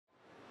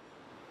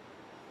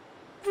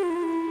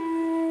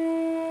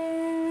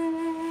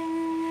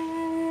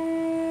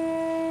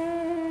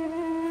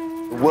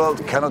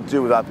world cannot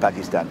do without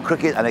Pakistan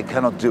cricket, and it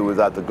cannot do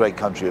without the great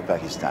country of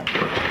Pakistan.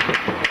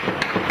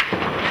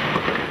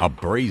 A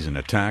brazen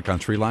attack on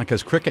Sri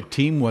Lanka's cricket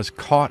team was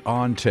caught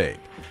on tape.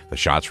 The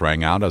shots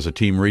rang out as a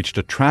team reached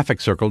a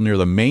traffic circle near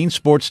the main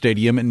sports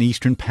stadium in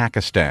eastern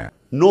Pakistan.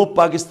 No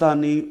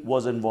Pakistani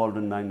was involved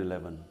in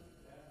 9/11.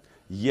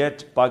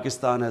 Yet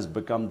Pakistan has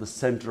become the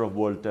center of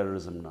world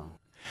terrorism now.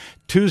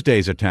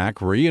 Tuesday's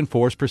attack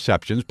reinforced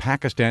perceptions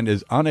Pakistan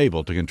is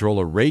unable to control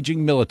a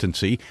raging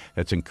militancy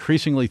that's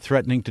increasingly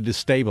threatening to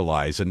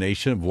destabilize a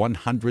nation of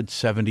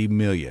 170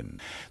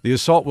 million. The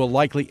assault will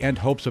likely end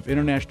hopes of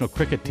international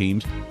cricket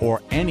teams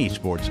or any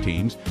sports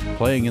teams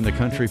playing in the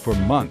country for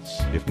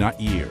months, if not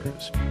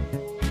years.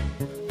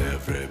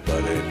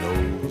 Everybody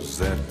knows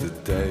that the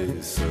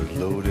dice are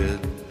loaded.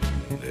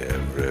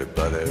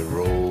 Everybody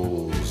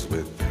rolls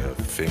with their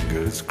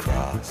fingers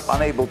crossed.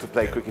 Unable to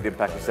play cricket in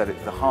Pakistan,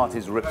 the heart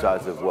is ripped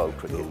out of world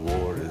cricket. The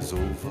war is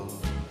over.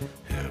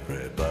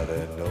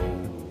 Everybody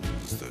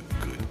knows the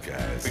good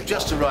guys. We've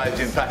just arrived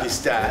in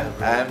Pakistan,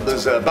 and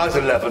there's about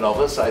 11 of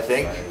us, I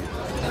think.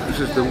 This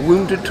is the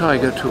Wounded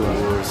Tiger Tour.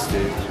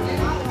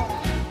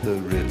 The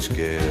rich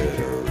get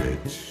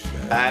rich.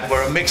 And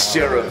we're a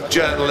mixture of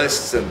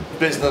journalists and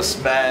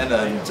businessmen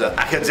and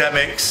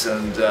academics,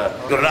 and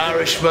got an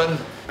Irishman.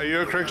 Are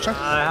you a cricketer?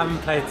 I haven't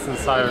played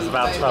since I was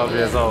about 12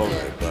 years old.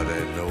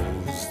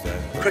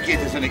 Cricket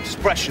is an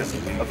expression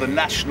of the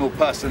national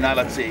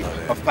personality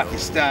of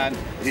Pakistan.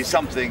 It is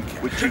something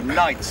which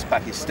unites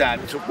Pakistan.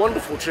 It's a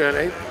wonderful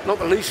journey. Not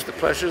the least of the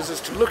pleasures is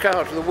to look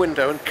out of the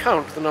window and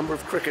count the number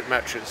of cricket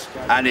matches.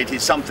 And it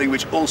is something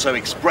which also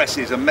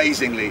expresses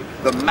amazingly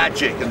the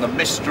magic and the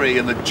mystery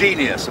and the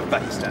genius of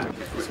Pakistan.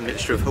 It's a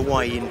mixture of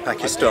Hawaii and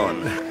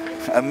Pakistan.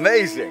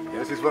 Amazing.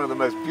 This is one of the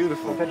most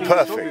beautiful,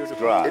 perfect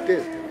drives. It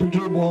is.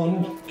 Peter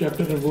Bond,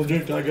 captain of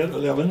Wounded Tiger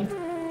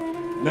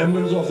 11,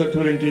 members of the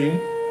touring team.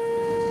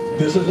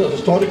 This is a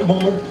historic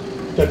moment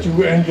that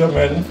you and your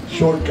men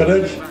showed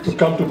courage to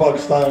come to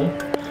Pakistan.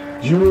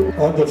 You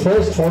are the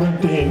first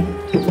foreign team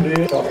to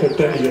play after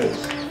 10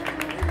 years.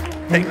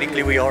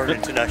 Technically we are an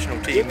international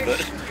team,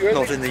 but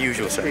not in the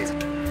usual sense.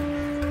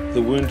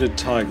 The Wounded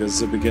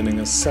Tigers are beginning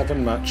a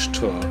 7-match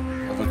tour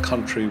of a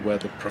country where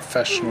the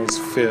professionals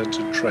fear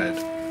to tread.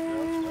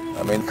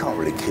 I mean, can't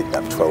really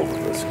kidnap 12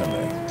 of us, can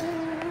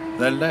they?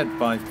 They're led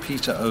by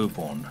Peter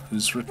Oborne,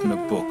 who's written a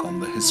book on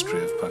the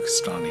history of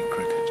Pakistani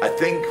cricket. I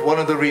think one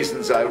of the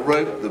reasons I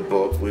wrote the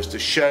book was to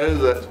show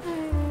that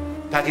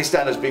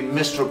Pakistan has been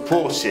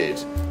misreported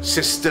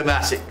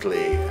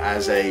systematically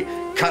as a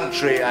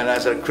country and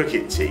as a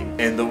cricket team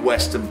in the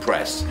Western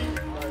press.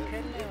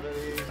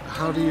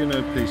 How do you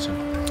know Peter?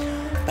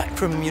 Back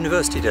from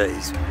university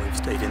days, we've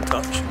stayed in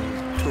touch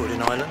and toured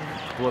in Ireland.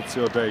 What's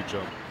your day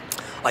job?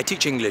 I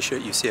teach English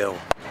at UCL,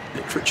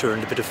 literature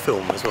and a bit of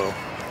film as well.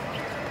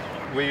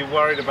 Were you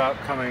worried about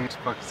coming to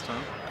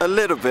Pakistan? A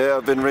little bit.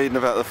 I've been reading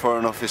about the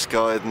Foreign Office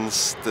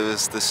guidance. There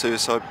was the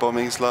suicide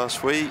bombings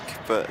last week,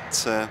 but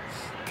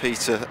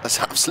Peter has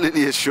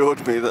absolutely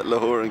assured me that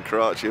Lahore and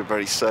Karachi are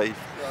very safe.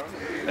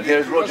 And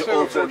here's Roger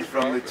Alton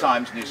from the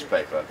Times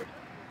newspaper.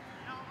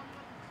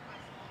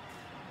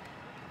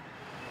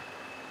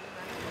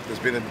 There's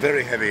been a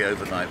very heavy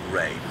overnight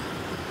rain,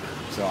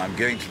 so I'm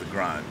going to the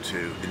ground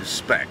to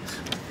inspect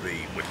the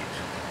wicket.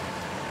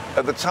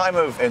 At the time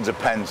of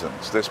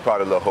independence, this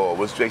part of Lahore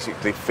was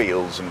basically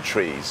fields and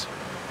trees.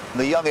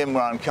 The young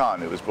Imran Khan,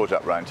 who was brought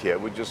up around here,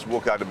 would just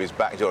walk out of his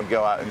back door and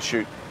go out and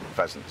shoot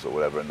pheasants or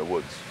whatever in the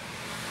woods.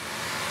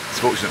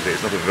 Fortunately,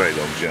 it's not a very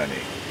long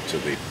journey to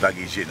the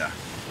Baghi Jinnah,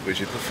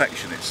 which is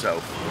perfection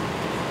itself,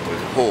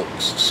 with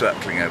hawks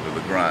circling over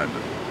the ground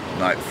at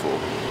nightfall.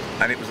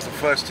 And it was the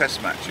first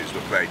test matches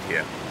were played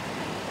here.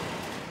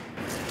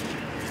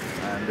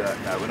 And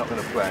no, we're not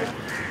going to play.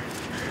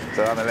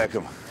 Assalamu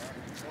alaikum.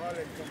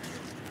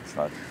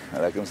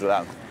 Alaikum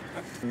salam.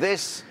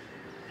 This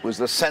was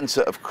the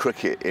centre of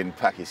cricket in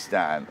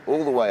Pakistan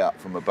all the way up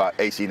from about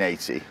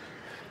 1880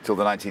 till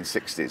the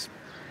 1960s.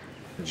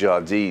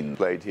 Jardine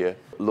played here.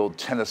 Lord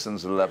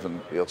Tennyson's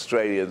 11, the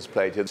Australians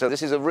played here. So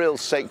this is a real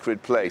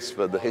sacred place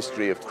for the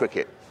history of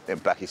cricket in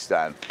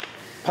Pakistan.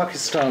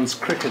 Pakistan's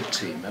cricket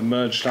team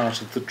emerged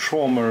out of the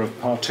trauma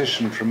of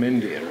partition from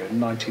India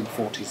in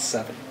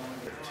 1947.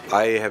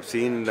 I have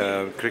seen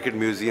the Cricket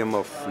Museum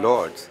of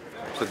Lords.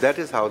 So that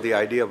is how the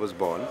idea was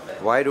born.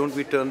 Why don't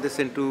we turn this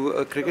into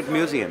a cricket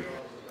museum?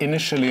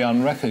 Initially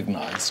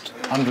unrecognized,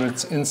 under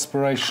its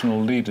inspirational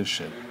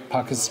leadership,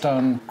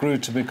 Pakistan grew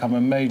to become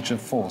a major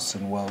force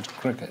in world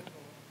cricket.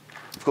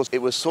 Of course,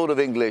 it was sort of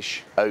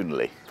English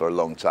only for a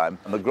long time.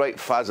 And the great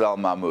Fazal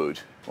Mahmood,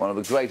 one of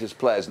the greatest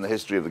players in the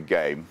history of the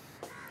game,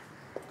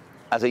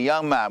 as a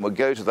young man would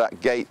go to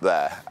that gate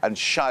there and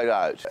shout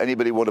out,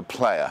 anybody want a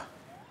player?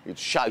 He'd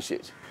shout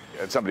it.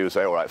 And somebody would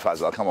say, all right,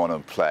 Fazal, come on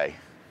and play.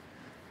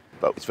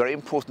 But it's very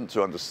important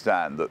to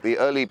understand that the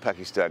early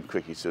Pakistan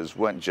cricketers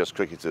weren't just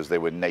cricketers, they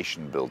were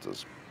nation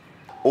builders.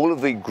 All of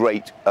the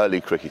great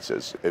early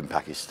cricketers in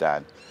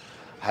Pakistan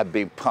had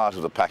been part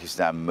of the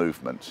Pakistan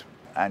movement,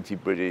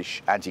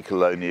 anti-British,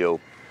 anti-colonial,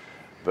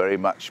 very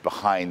much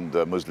behind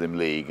the Muslim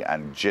League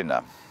and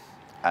Jinnah.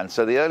 And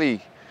so the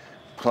early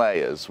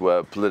players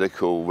were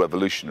political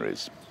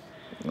revolutionaries,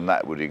 and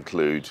that would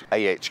include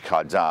A.H.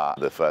 Kardar,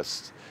 the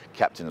first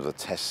captain of the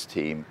test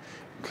team,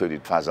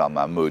 included Fazal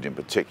Mahmud in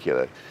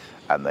particular,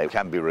 and they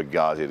can be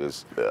regarded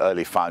as the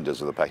early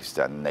founders of the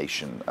Pakistan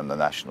nation and the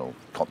national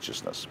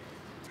consciousness.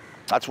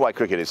 That's why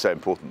cricket is so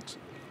important,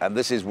 and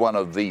this is one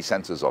of the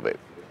centres of it.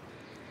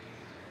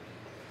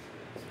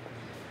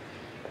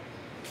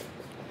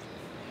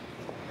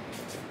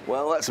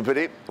 Well, that's a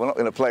pity. We're not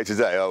going to play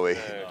today, are we? No,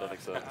 I don't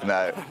think so.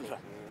 No.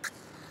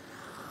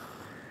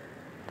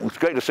 It's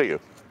great to see you.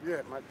 Yeah,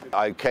 it might be.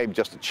 I came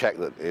just to check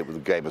that the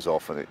game was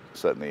off, and it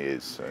certainly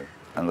is. So.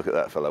 And look at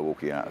that fellow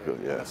walking out.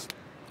 Yes.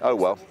 Oh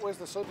well. Where's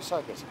the soap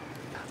beside us?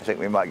 I think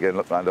we might go and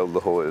look round old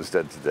Lahore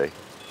instead today.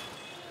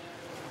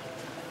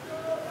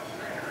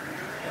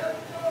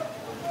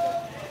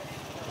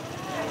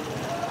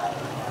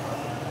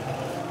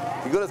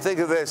 You've got to think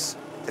of this.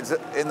 It's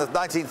in the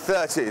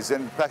 1930s,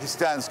 and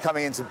Pakistan's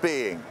coming into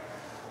being.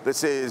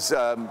 This is,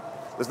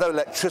 there's no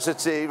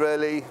electricity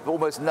really,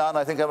 almost none,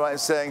 I think I'm right in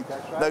saying.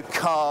 No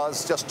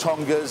cars, just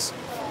tongas.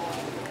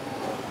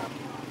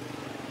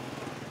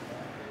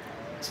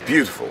 It's a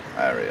beautiful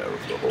area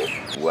of Lahore,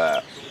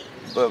 where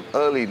the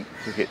early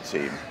cricket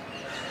team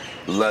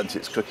learnt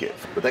its cricket,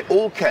 but they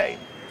all came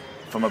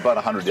from about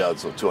 100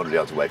 yards or 200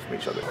 yards away from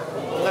each other.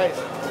 Nice.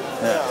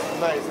 Yeah,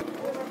 nice.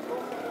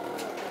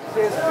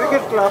 There's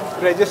cricket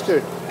club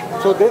registered.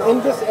 So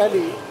in this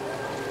alley.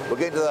 We're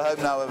getting to the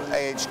home now of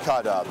A.H.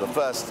 Kardar, the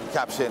first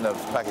captain of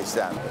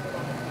Pakistan,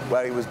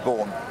 where he was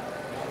born.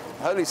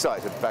 Holy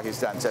site of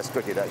Pakistan Test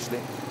cricket, actually.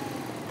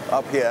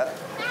 Up here.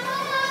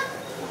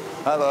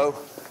 Hello,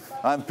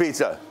 I'm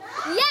Peter.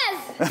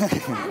 Yes.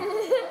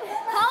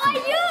 How are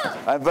you?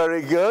 I'm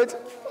very good.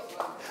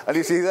 And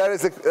you see,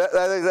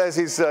 there's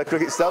his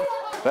cricket stump.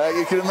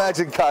 You can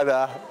imagine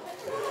Kardar.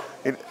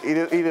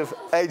 He'd have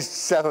aged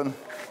 7,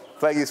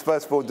 playing his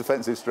first ball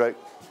defensive stroke.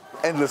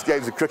 Endless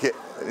games of cricket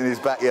in his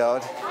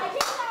backyard.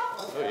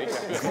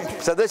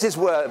 So this is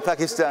where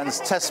Pakistan's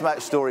test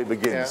match story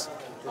begins.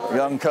 Yeah.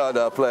 Young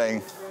Kardar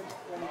playing.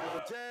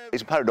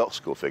 He's a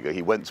paradoxical figure.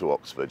 He went to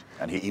Oxford,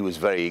 and he was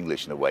very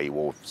English in a way. He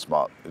wore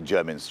smart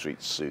German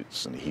street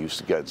suits, and he used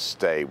to go and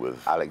stay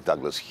with Alec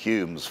Douglas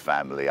Hume's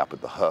family up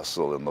at the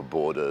Hersal and the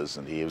Borders,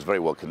 and he was very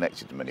well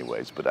connected in many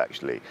ways, but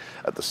actually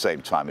at the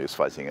same time he was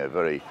fighting a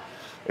very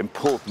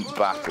important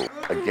battle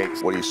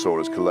against what he saw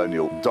as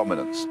colonial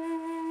dominance.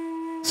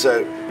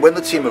 So when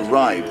the team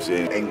arrived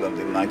in England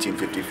in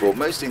 1954,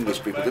 most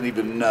English people didn't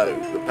even know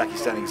that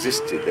Pakistan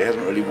existed. They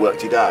hadn't really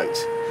worked it out.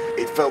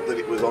 It felt that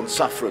it was on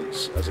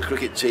sufferance as a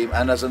cricket team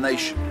and as a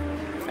nation.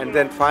 And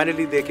then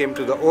finally they came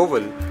to the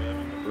Oval,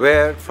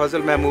 where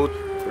Fazal Mahmud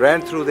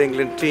ran through the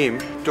England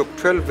team, took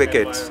 12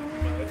 wickets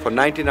for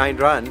 99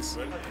 runs,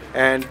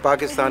 and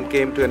Pakistan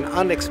came to an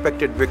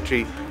unexpected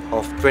victory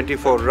of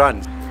 24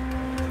 runs.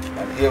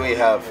 And here we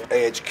have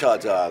A.H.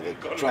 Kardar, the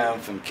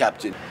triumphant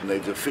captain. They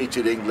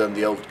defeated England,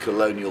 the old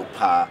colonial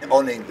power,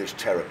 on English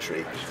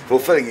territory,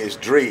 fulfilling his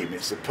dream.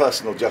 It's a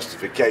personal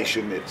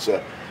justification. It's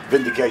a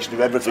vindication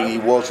of everything he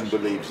was and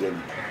believes in.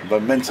 A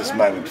momentous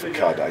moment for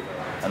Kardar.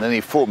 And then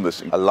he formed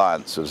this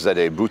alliance of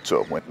Z.A.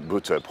 Bhutto, when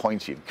Bhutto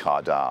appointed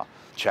Kardar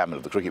chairman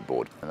of the cricket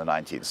board in the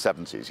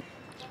 1970s.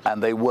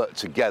 And they worked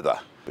together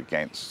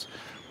against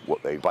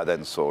what they by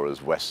then saw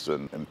as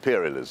Western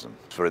imperialism.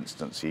 For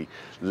instance, he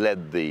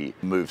led the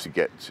move to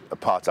get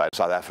apartheid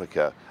South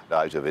Africa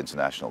out of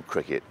international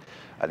cricket,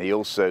 and he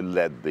also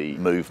led the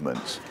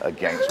movement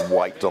against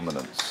white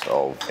dominance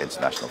of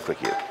international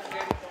cricket.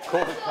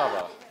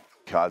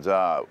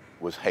 Kardar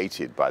was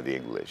hated by the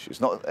English. It's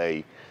not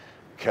a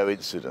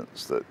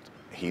coincidence that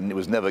he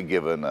was never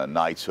given a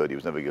knighthood, he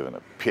was never given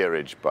a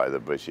peerage by the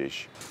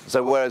British.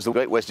 So whereas the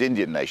great West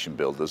Indian nation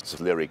builders,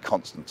 Sir Leary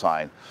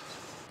Constantine,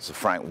 Sir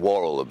Frank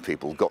Worrell and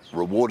people got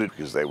rewarded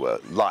because they were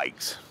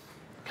liked,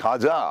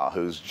 Kardar,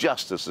 who's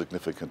just as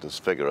significant a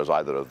figure as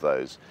either of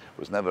those,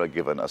 was never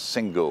given a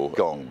single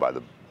gong by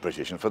the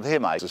British. And for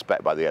him, I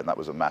suspect by the end, that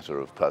was a matter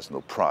of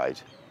personal pride.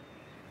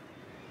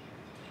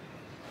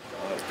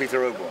 That's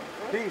Peter Oborne.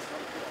 Please.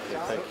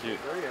 Thank you.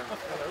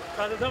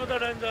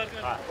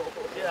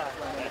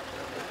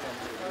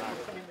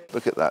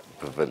 Look at that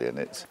pavilion.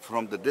 It's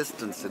from the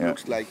distance, it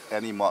looks like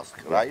any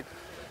mosque, right?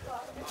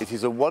 It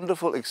is a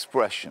wonderful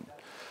expression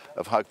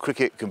of how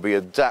cricket can be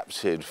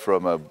adapted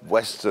from a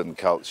Western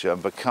culture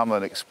and become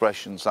an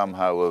expression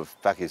somehow of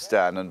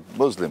Pakistan and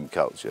Muslim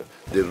culture.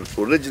 The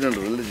original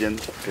religion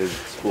is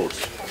sports.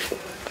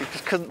 You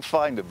just couldn't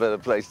find a better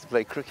place to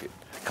play cricket.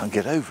 I can't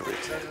get over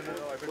it.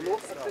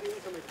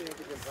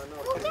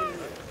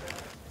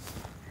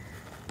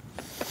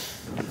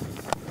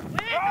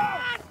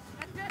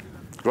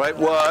 Great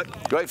work,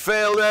 great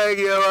fielding,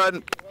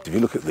 Ewan. If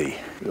you look at the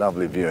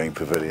lovely viewing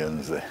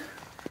pavilions, the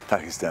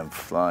Pakistan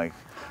flag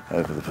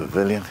over the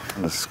pavilion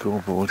and the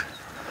scoreboard.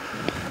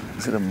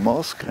 Is it a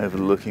mosque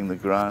overlooking the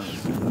ground?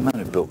 The man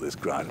who built this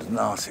ground is an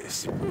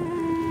artist.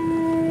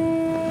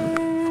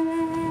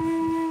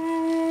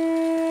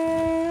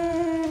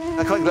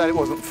 I'm quite glad it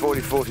wasn't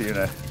 40-40, you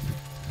know.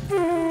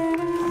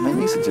 I mean,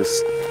 these are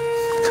just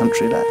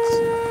country lads.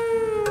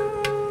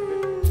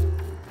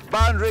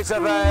 Boundary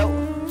surveil.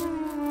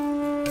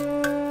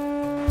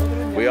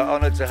 We are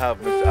honoured to have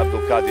Mr.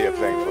 Abdul Qadir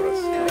playing for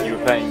us. You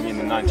were playing in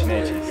the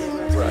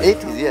 1980s? Right.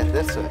 80s, yeah,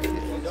 that's right.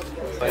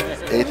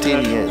 Yeah.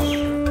 18 years.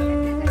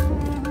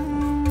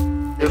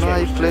 You know,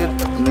 I played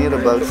near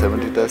about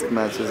 70 test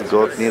matches,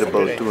 got near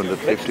about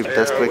 250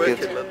 test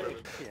wickets.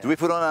 Do we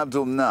put on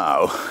Abdul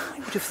now? I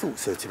would have thought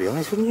so, to be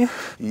honest, wouldn't you?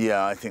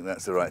 Yeah, I think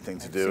that's the right thing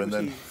to do. And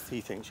then he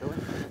thinks, shall we?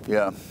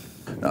 Yeah.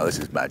 No, this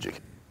is magic.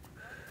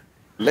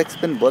 Leg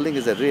spin bowling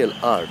is a real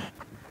art.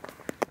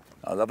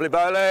 Oh, lovely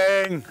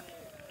bowling.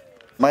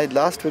 My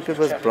last wicket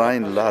was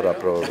Brian Lara,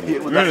 probably.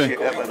 Really?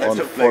 On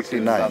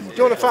 49. Do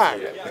you want a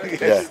fag?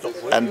 Yeah.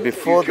 And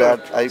before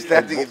that, I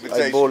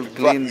bowled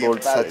clean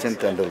bowled Sachin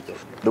Tendulkar.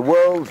 The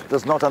world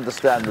does not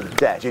understand the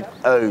debt it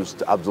owes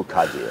to Abdul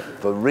Qadir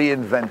for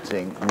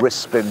reinventing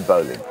wrist spin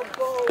bowling.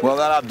 Well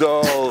done,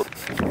 Abdul.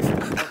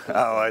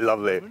 Oh,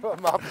 lovely.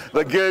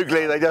 The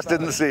googly, they just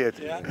didn't see it.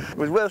 It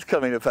was worth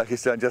coming to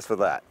Pakistan just for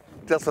that.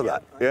 Just for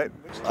that, yeah?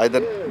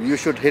 Either you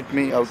should hit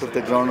me out of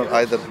the ground or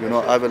either, you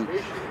know, I will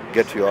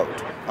get you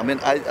out. I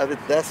mean, I was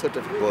that sort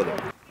of bowler.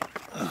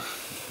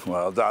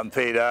 Well done,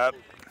 Peter.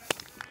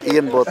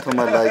 Ian Botham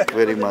I like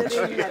very much.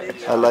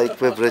 I like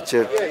Viv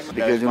Richard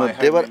because, you know,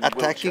 they were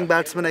attacking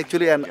batsmen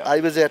actually and I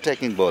was the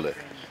attacking bowler.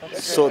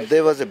 So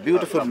there was a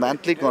beautiful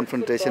manly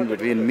confrontation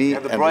between me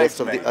and the rest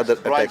of the other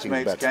attacking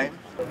batsmen.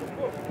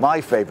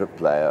 My favourite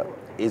player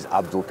is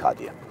Abdul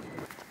Qadir.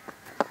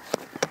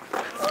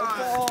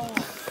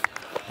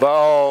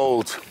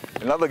 Bold.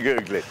 Another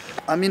googly.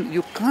 I mean,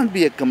 you can't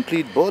be a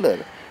complete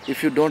bowler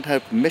if you don't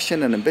have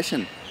mission and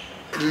ambition.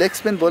 Leg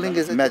spin bowling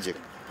is magic.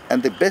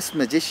 And the best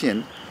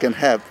magician can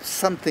have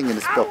something in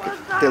his pocket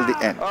till the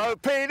end. Oh,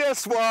 Peter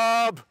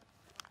Swab!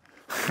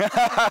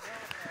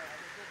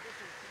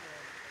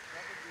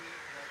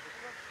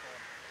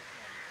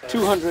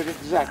 200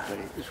 exactly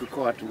is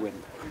required to win,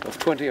 of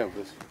 20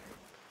 overs.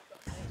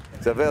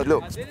 Surveil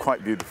looks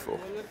quite beautiful.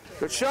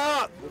 Good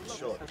shot!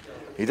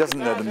 He doesn't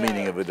know the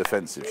meaning of a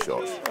defensive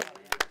shot.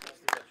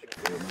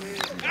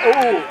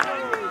 Oh!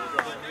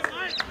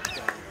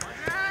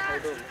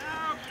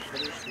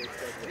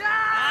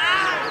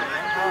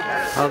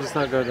 How does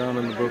that go down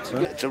in the books,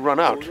 then? It's a run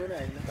out.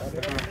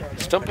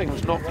 Stumping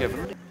was not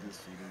given.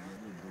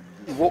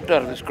 He walked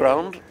out of his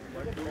ground.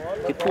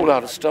 He pulled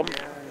out a stump.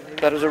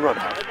 That is a run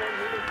out.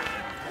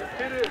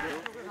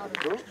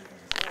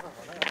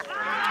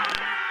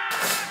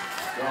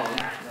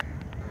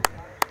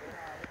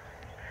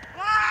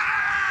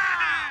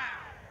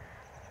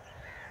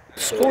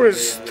 The score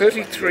is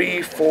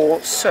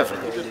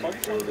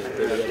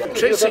 33-4-7.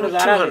 Chasing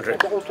 200.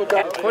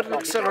 Quite an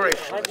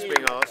acceleration is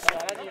being asked.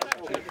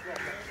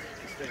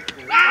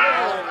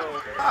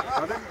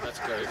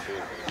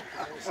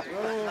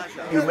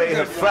 You may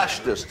have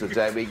thrashed us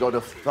today. We got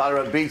a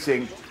thorough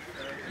beating.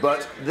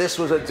 But this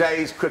was a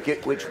day's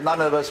cricket which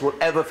none of us will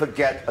ever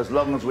forget as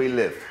long as we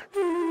live.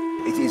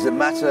 It is a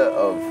matter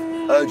of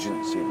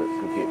urgency that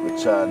cricket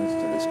returns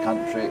to this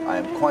country. I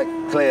am quite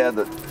clear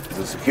that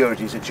the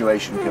security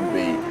situation can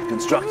be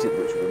constructed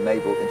which would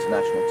enable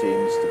international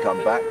teams to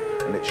come back,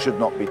 and it should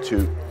not be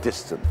too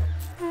distant.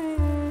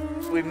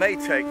 We may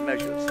take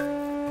measures.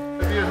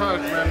 Have you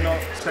heard men not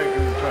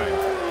taking the train?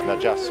 They're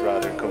just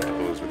rather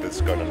uncomfortable with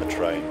this going on the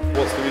train.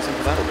 What's the reason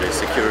for that? Probably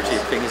security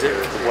things here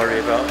to worry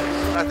about.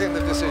 I think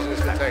the decision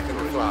has been taken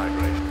to fly.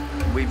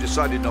 We've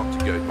decided not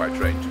to go by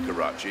train to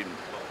Karachi.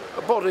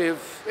 A body of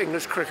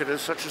English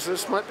cricketers such as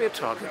this might be a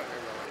target.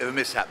 If a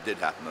mishap did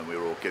happen and we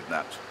were all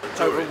kidnapped.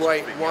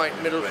 Overweight, white,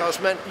 middle-class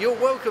men, you're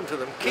welcome to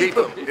them. Keep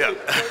them. Yeah.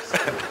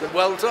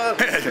 Well done.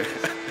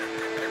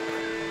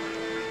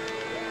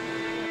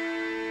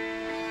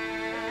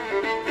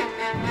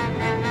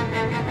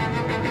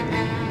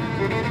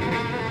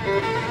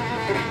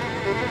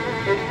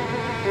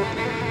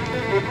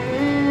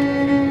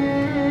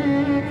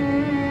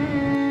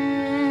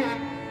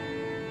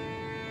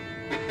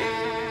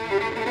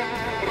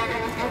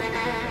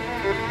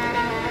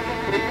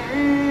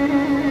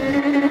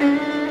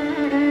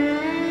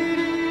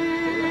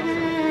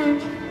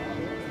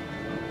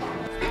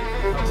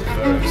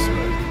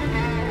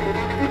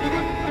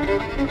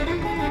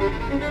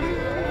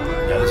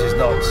 Yeah, this is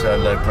not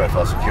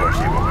low-profile security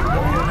what we've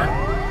got here now.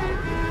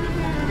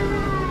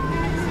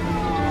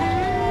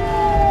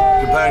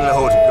 Comparing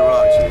Lahore to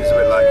Karachi is a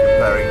bit like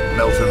comparing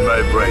Melton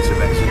Mowbray to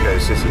Mexico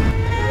City.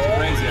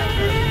 Crazy out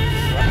there.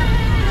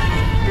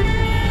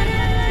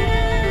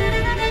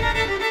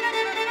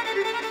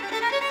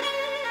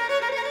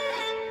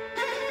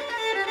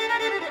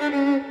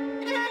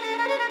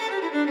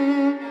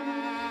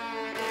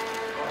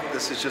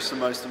 This is just the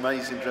most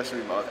amazing dressing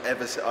room I've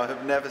ever seen. I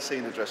have never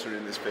seen a dressing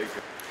room this big.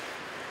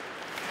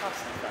 That's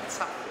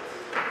fantastic.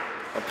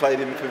 I've played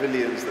in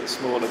pavilions that are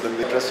smaller than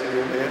the dressing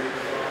room here.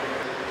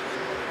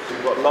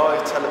 We've got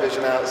live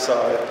television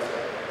outside.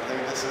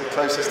 think this is the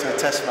closest to a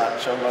test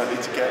match I'm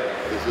likely to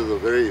get. This is a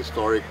very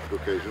historic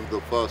occasion.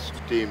 The first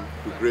team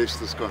to grace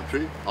this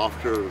country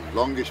after a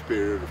longish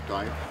period of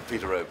time.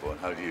 Peter Oborn,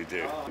 how do you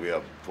do? We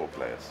are poor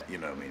players, you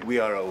know me. We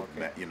are old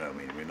men, you know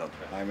me. We're not.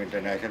 I'm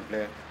international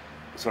player.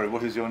 Sorry,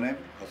 what is your name?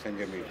 Hassan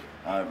Jamil.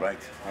 Right.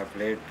 I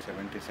played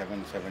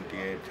 77,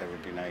 78,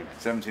 79.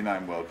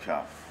 79 World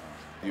Cup.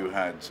 You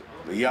had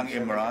the young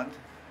Imran.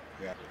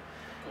 Yeah.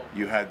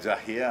 You had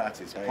Zahir at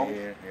his pomp.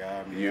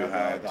 Yeah. You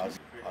had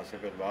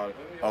Asif Iqbal.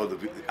 Oh,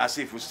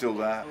 Asif was still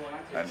there,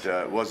 and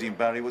Wasim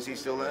Barry, was he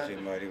still there?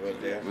 Wasim Barry was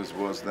there.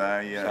 Was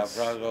there? Yes.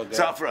 Safraz was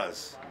there.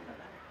 Safraz.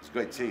 It's a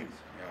great team.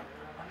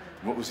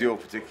 Yeah. What was your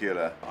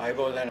particular? I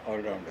was an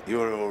all-rounder. You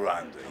were an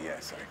all-rounder.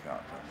 Yes, I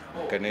can't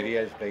remember.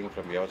 Canaria is playing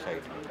from your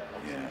side.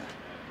 Yeah.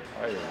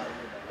 I don't know.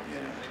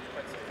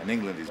 Yeah. And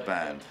England is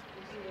banned.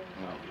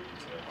 No,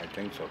 I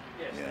think so.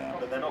 Yeah.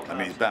 I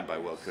mean, he's banned by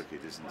World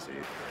Cricket, isn't he?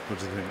 What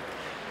do you think?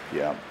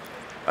 Yeah.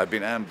 I've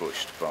been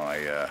ambushed by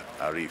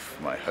Arif,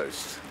 my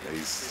host.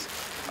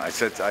 I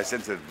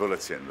sent a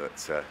bulletin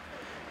that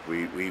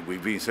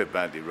we've been so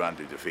badly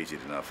rounded defeated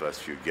in our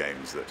first few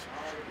games that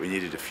we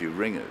needed a few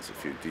ringers, a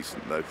few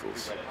decent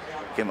locals.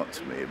 He came up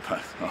to me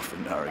about half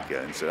an hour ago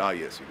and said, "Oh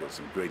yes, we've got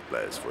some great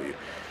players for you,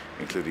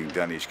 including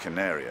Danish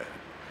Canaria."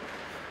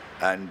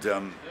 And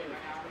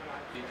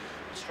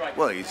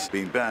well, he's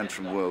been banned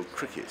from world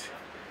cricket.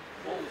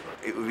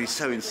 It would be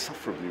so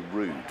insufferably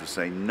rude to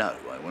say no,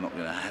 we're not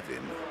going to have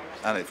him.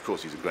 And of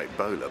course he's a great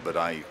bowler, but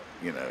I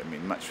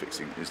mean, match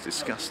fixing is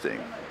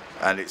disgusting.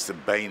 And it's the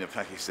bane of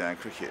Pakistan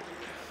cricket.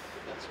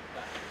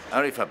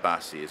 Arif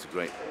Abbasi is a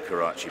great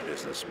Karachi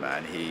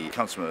businessman. He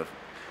comes from a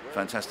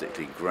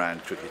fantastically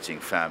grand cricketing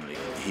family.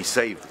 He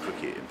saved the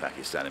cricket in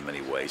Pakistan in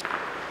many ways.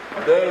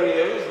 There he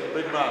is,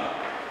 big man.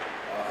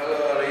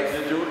 Hello, Arif.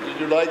 Did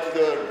you like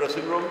the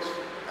dressing rooms?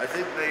 I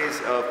think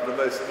these are the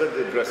most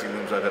splendid dressing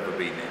rooms I've ever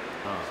been in.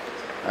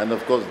 And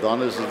of course,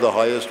 Danish is the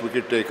highest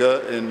wicket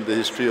taker in the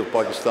history of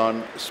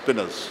Pakistan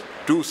spinners.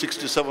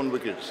 267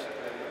 wickets.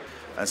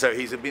 And so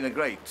he's been a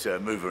great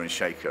mover and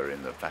shaker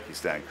in the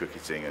Pakistan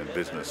cricketing and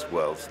business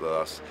world for the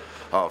last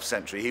half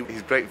century.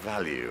 He's great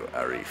value,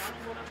 Arif.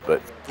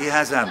 But he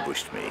has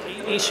ambushed me.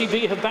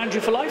 ECB have banned you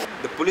for life?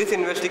 The police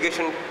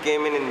investigation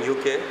came in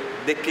UK.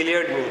 They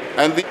cleared me.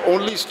 And the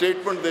only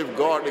statement they've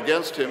got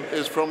against him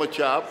is from a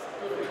chap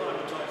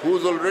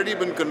who's already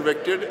been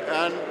convicted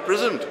and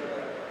prisoned.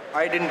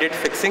 I didn't did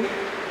fixing.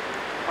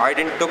 I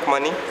didn't took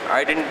money.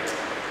 I didn't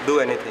do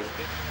anything.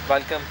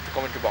 Welcome to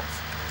commentary box.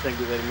 Thank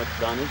you very much,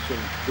 Danish,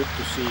 and good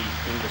to see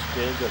English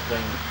players are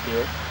playing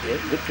here. Yeah,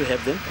 good to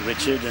have them.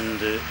 Richard and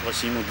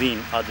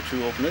Wasimuddin are the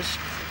two openers.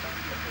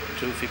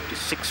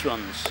 256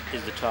 runs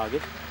is the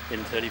target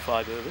in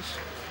 35 overs.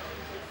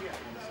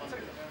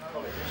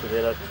 So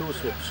there are two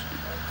slips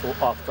for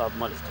Aftab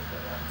Malik,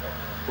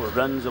 who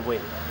runs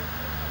away.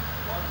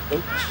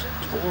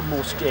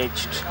 Almost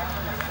edged.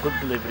 Good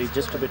delivery,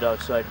 just a bit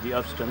outside the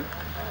off stump,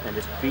 and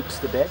it beats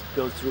the bat,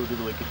 goes through to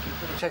the wicket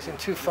keeper. Chasing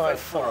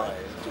 255.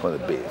 It's quite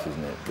a bit,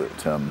 isn't it?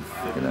 But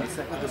you know,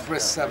 With the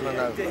brisk 7 and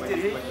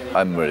over.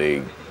 I'm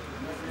really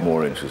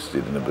more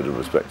interested in a bit of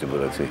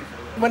respectability.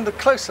 When the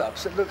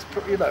close-ups, it looks,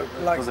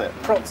 like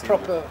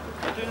proper.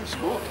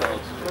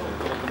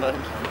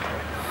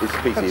 It's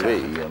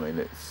PTV. I mean,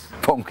 it's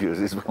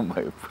bonkers. Is one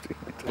way of putting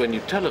it. When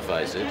you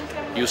televise it,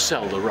 you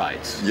sell the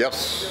rights.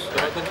 Yes,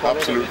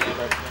 absolutely.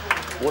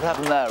 What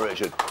happened there,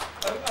 Richard?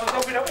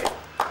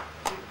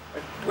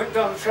 Went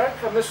down the track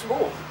and missed the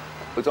ball.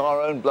 It's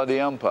our own bloody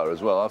umpire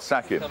as well. I'll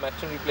sack him. I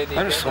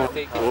just thought,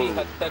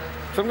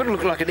 if I'm going to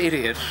look like an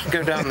idiot,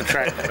 go down the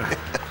track.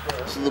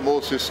 This is the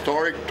most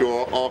historic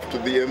tour after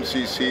the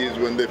MCCs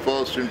when they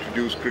first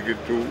introduced cricket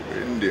to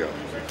India.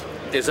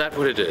 Is that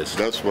what it is?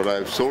 That's what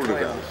I've sold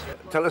it as.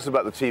 Tell us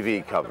about the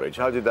TV coverage.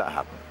 How did that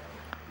happen?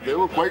 They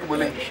were quite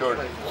willing to show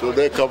it, so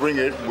they're covering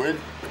it with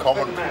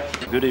commentary.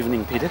 Good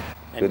evening, Peter.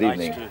 Good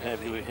evening. Nice to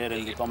have you here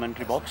in the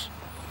commentary box.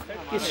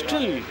 It's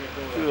still,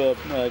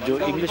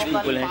 English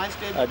people,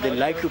 they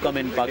like to come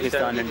in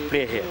Pakistan and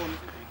play here.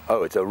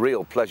 Oh, it's a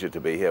real pleasure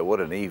to be here. What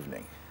an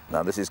evening.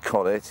 Now, this is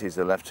Collett. He's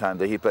a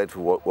left-hander. He played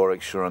for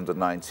Warwickshire under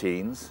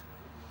 19s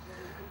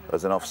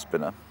as an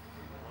off-spinner.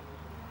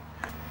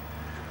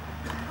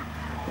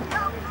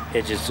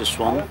 Edges the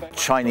swan.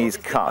 Chinese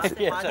cut.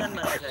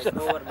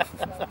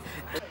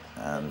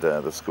 And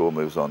the score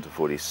moves on to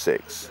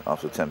 46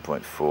 after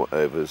 10.4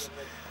 overs.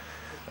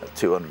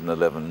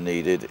 211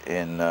 needed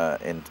in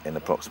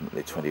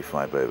approximately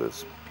 25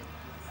 overs.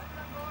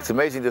 It's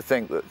amazing to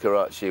think that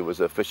Karachi was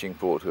a fishing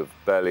port of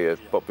barely a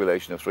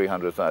population of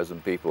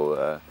 300,000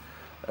 people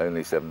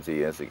only 70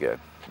 years ago.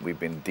 We've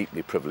been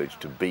deeply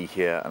privileged to be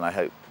here, and I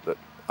hope that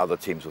other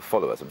teams will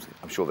follow us.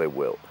 I'm sure they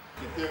will.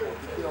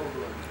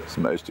 It's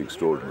most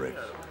extraordinary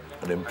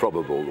and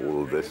improbable,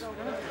 all of this.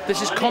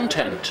 This is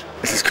content.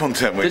 This is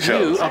content which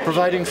that you are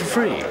providing for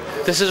free.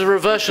 This is a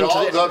reversion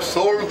to the... I've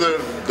sold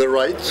the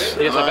rights.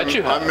 Yes, I bet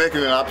you have. I'm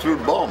making an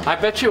absolute bomb. I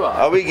bet you are.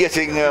 Are we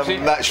getting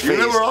match fees? You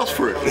never asked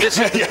for it. This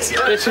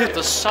is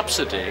the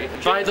subsidy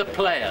by the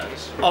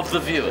players of the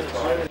viewers.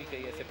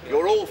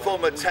 You're all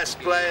former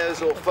test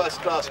players or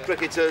first-class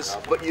cricketers,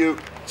 but you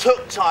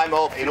took time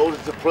off in order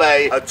to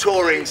play a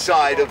touring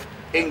side of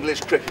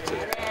English cricketers.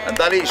 And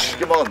Danish,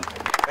 come on.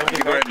 Thank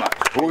you very much.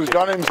 Who's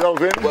done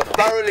himself in? We're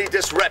thoroughly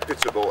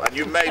disreputable, and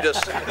you made us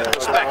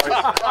respect it.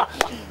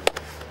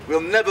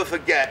 We'll never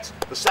forget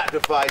the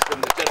sacrifice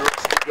and the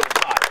generosity of your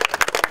time.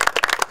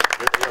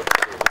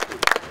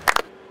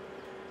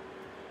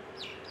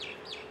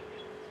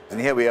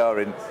 And here we are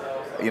in,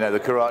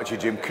 the Karachi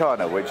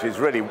Gymkhana, which is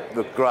really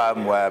the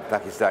ground where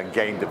Pakistan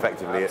gained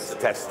effectively its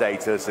test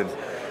status, and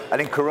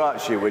in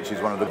Karachi, which is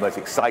one of the most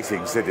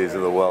exciting cities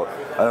of the world,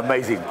 an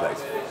amazing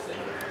place.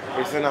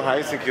 It's in a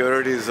high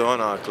security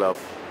zone, our club.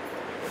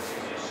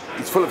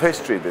 It's full of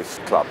history, this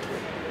club.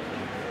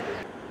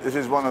 This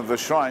is one of the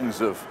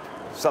shrines of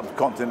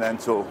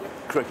subcontinental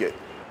cricket.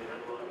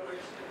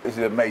 This is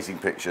an amazing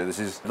picture. This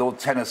is Lord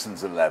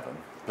Tennyson's 11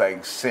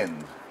 playing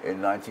Sindh in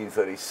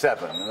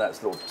 1937, and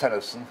that's Lord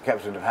Tennyson,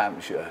 captain of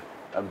Hampshire,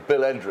 and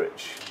Bill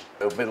Edrich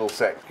of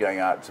Middlesex going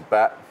out to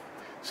bat.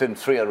 Sindh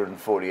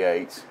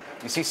 348.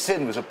 You see,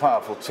 Sindh was a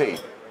powerful team.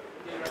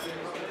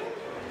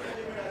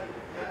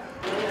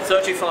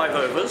 35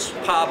 overs,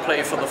 power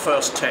play for the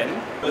first 10,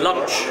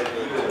 lunch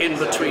in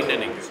between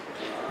innings.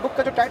 Book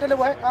का जो title है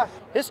वो है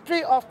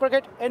History of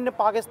Cricket in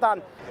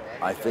Pakistan.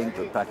 I think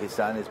that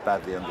Pakistan is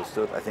badly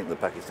understood. I think that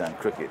Pakistan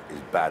cricket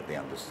is badly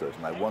understood,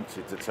 and I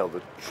wanted to tell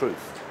the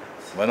truth.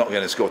 We're not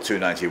going to score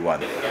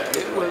 291. It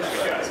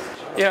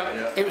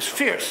was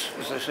fierce,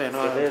 as they say in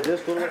Ireland.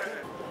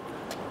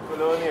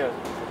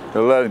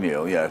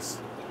 Colonial, yes.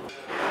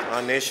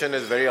 Our nation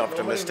is very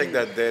optimistic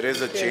that there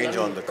is a change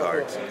on the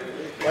cards.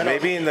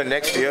 Maybe in the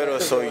next year or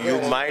so,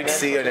 you might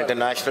see an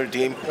international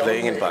team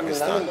playing in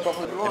Pakistan.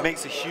 It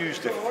makes a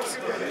huge difference.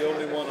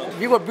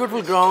 We got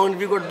beautiful ground,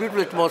 we got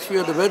beautiful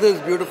atmosphere, the weather is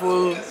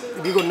beautiful,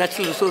 we got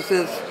natural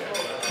resources,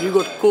 we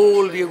got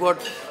coal, we got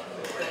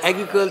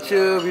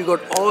agriculture, we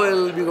got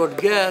oil, we got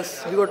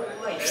gas, we got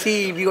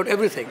sea, we got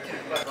everything.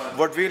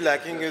 What we're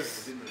lacking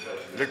is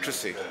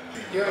literacy.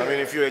 I mean,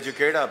 if you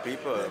educate our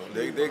people,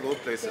 they go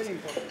places.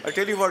 I'll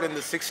tell you what, in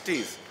the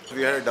 60s,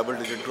 we had a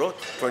double-digit growth,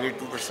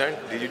 22%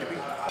 GDP.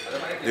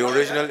 The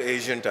original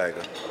Asian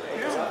tiger.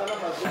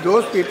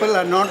 Those people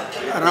are not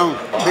around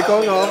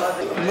because of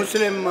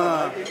Muslim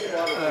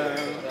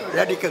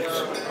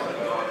radicals.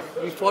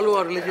 We follow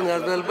our religion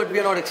as well, but we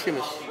are not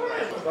extremists.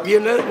 We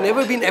have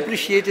never been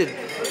appreciated.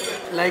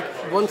 Like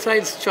one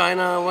side's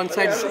China, one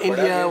side's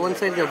India, one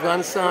side's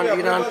Afghanistan,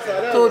 Iran.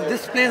 So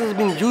this place has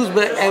been used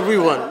by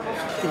everyone,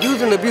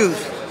 used and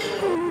abused.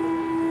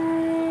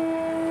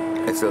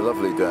 It's a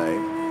lovely day.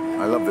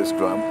 I love this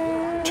ground.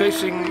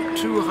 Chasing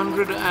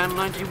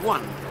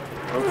 291.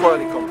 I'm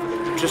quietly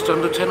confident. Just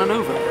under 10 and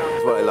over.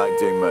 It's what I like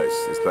doing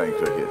most, is playing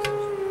cricket.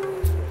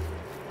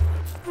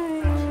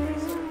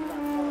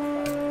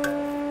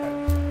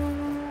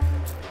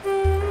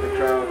 The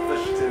crowd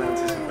pushed in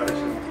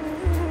anticipation.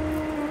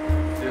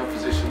 The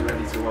opposition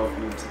ready to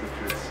welcome him to the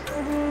crease.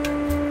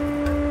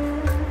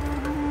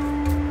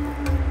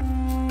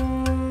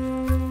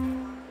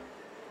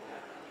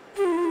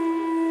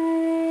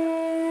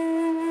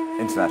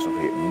 International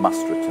cricket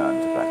must return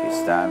to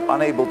Pakistan.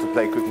 Unable to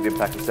play cricket in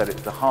Pakistan,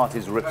 the heart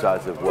is ripped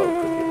out of world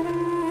cricket.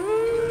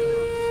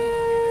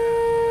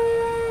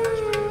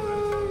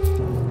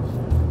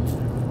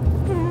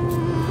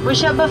 We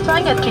shall be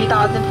flying at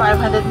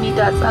 3,500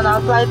 meters and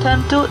our flight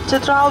time to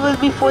Chitral will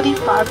be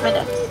 45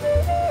 minutes.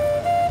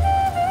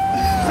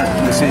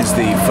 This is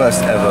the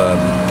first ever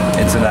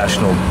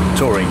international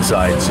touring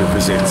side to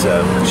visit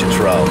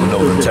Chitral, the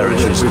Northern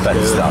Territories of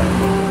Pakistan.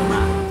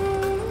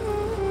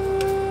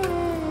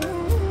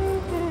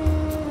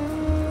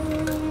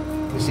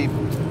 See,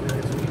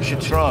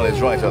 Chitral is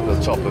right at the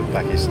top of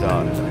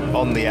Pakistan,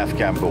 on the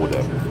Afghan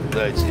border.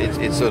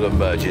 It sort of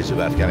merges with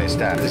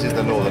Afghanistan. This is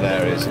the northern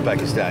areas of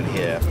Pakistan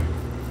here.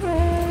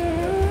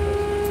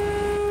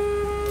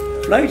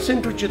 Flights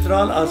into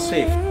Chitral are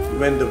safe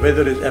when the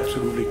weather is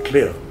absolutely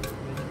clear.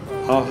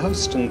 Our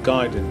host and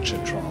guide in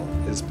Chitral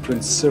is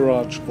Prince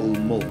Siraj ul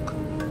Mulk,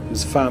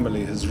 whose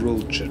family has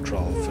ruled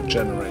Chitral for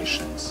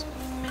generations.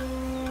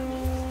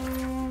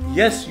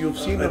 Yes, you've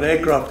seen an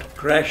aircraft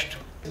crashed.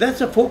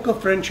 That's a Fokker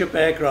Friendship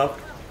aircraft,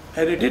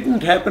 and it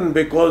didn't happen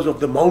because of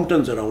the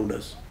mountains around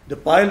us. The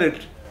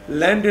pilot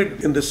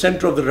landed in the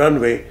center of the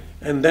runway,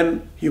 and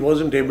then he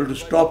wasn't able to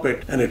stop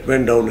it, and it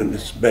went down in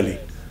his belly.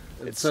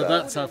 So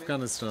that's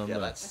Afghanistan. Yeah,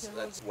 that's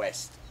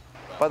west.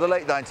 By the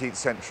late 19th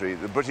century,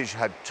 the British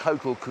had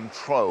total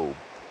control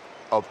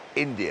of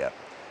India,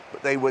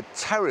 but they were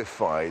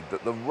terrified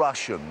that the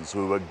Russians,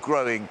 who were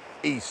growing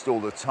east all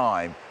the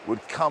time,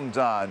 would come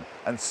down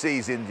and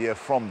seize India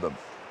from them.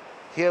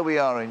 Here we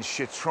are in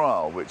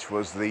Chitral, which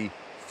was the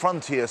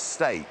frontier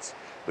state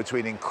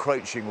between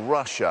encroaching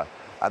Russia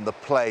and the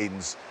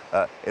plains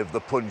of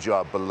the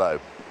Punjab below.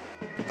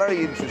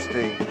 Very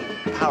interesting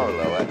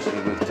parallel,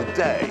 actually, with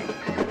today.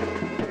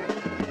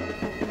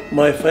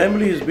 My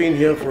family has been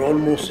here for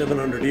almost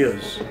 700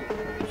 years,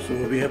 so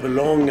we have a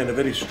long and a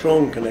very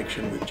strong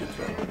connection with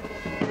Chitral.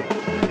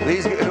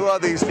 Who are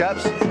these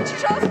chaps?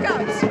 Chitral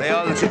Scouts. They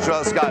are the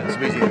Chitral Scouts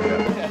meeting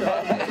here.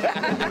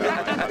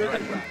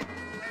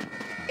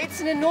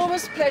 It's an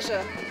enormous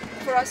pleasure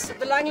for us at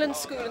the Langland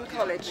School and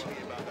College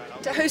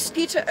to host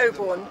Peter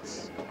Oborne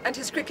and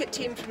his cricket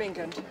team from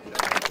England.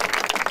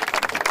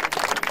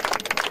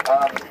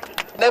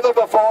 Never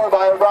before have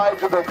I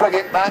arrived at a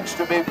cricket match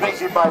to be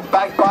greeted by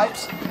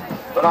bagpipes,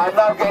 but I'm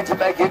now going to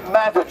make it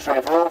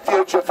mandatory for all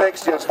future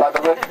fixtures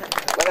whenever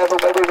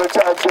we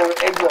return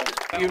to England.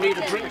 You need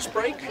a drinks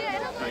break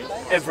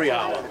every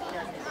hour.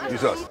 You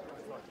got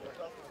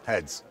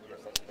heads.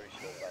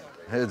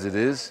 Heads it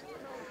is.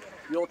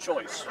 Your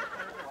choice.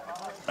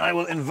 I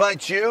will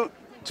invite you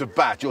to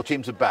bat, your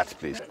team to bat,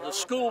 please. The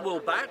school will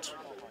bat,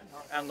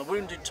 and the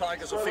Wounded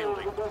Tigers are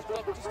fielding.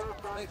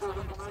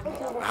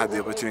 I had the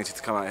opportunity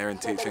to come out here and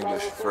teach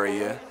English for a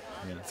year,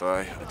 so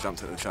I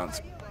jumped at the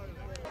chance.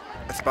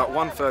 It's about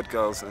 1/3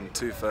 girls and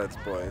 2/3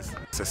 boys.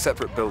 So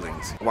separate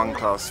buildings, one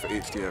class for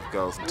each year of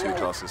girls and 2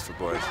 classes for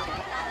boys.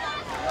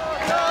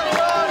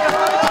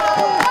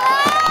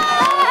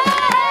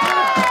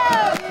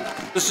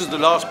 This is the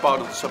last part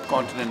of the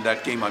subcontinent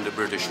that came under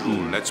British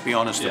rule, let's be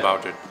honest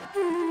about it.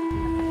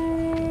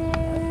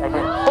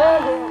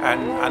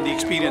 And the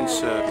experience,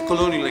 the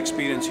colonial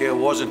experience here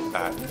wasn't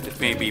bad. It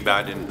may be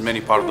bad in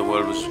many parts of the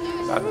world.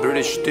 The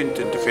British didn't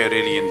interfere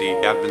really in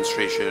the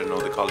administration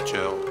or the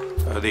culture.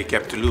 They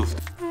kept aloof.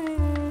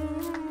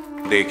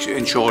 They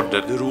ensured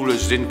that the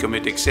rulers didn't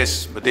commit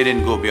excess, but they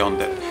didn't go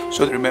beyond that.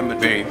 So they remembered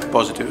very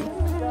positive.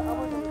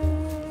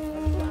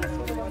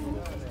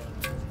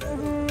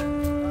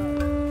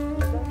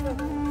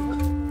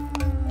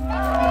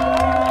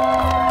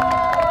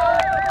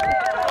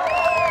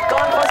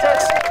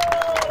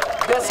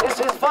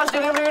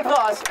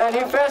 And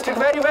he faced it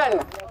very well.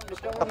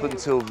 Up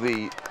until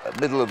the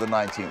middle of the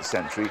 19th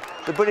century,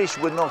 the British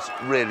were not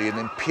really an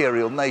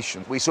imperial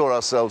nation. We saw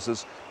ourselves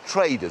as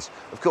traders.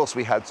 Of course,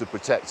 we had to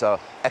protect our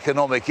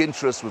economic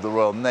interests with the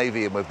Royal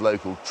Navy and with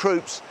local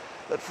troops,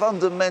 but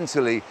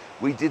fundamentally,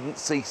 we didn't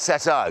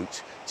set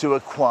out to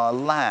acquire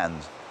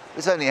land.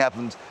 This only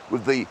happened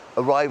with the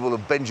arrival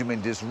of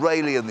Benjamin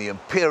Disraeli and the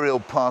Imperial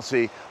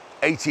Party,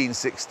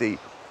 1860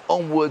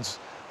 onwards.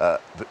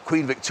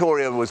 Queen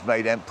Victoria was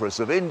made Empress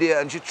of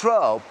India, and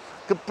Chitral,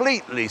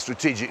 completely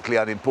strategically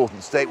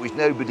unimportant state which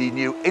nobody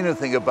knew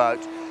anything about,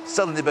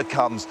 suddenly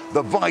becomes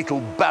the vital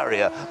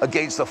barrier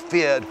against the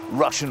feared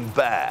Russian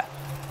bear.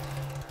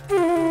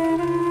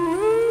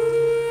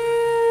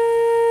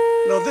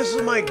 Now this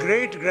is my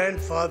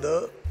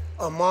great-grandfather,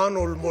 Aman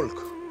ul Mulk.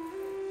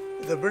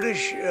 The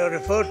British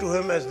refer to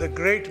him as the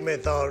Great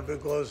Mehtar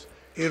because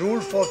he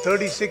ruled for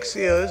 36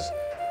 years.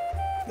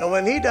 Now,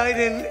 when he died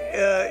in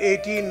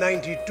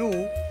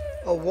 1892,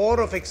 a war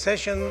of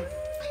accession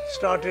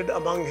started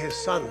among his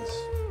sons.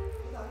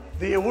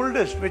 The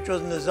oldest, which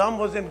was Nizam,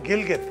 was in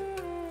Gilgit,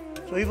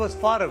 so he was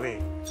far away.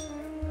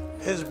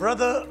 His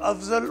brother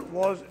Afzal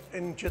was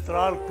in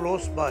Chitral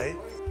close by.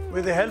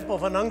 With the help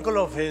of an uncle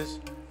of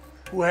his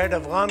who had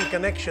Afghan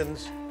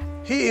connections,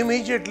 he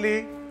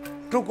immediately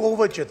took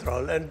over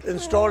Chitral and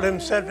installed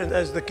himself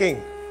as the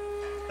king.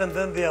 And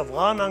then the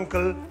Afghan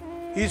uncle,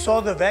 he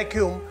saw the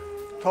vacuum,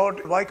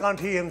 thought, why can't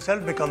he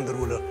himself become the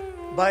ruler?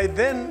 By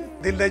then,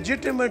 the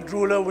legitimate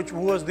ruler, which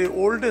was the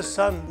oldest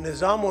son,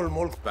 Nizam ul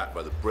Mulk, backed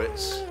by the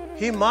Brits,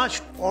 he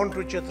marched on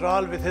to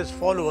Chitral with his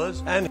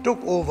followers and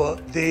took over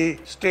the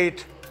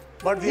state.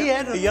 But he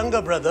had a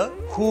younger brother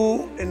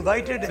who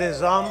invited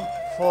Nizam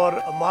for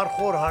a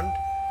Markhor hunt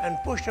and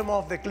pushed him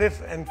off the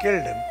cliff and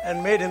killed him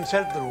and made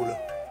himself the ruler.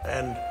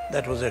 And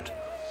that was it.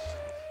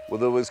 Well,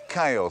 there was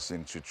chaos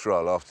in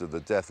Chitral after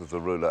the death of the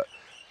ruler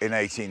in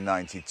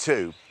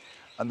 1892.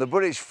 And the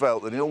British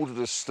felt that in order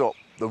to stop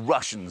the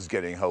Russians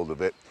getting hold of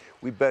it,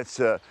 we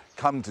better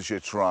come to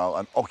Chitral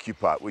and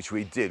occupy it, which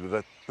we did with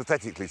a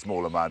pathetically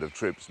small amount of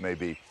troops,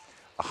 maybe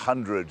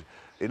 100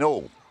 in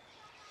all.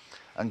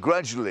 And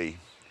gradually,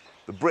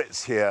 the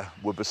Brits here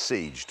were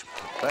besieged.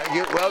 Thank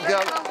you,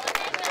 welcome.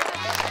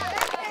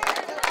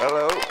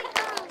 Hello,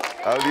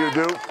 how do you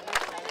do?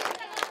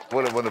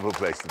 What a wonderful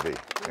place to be,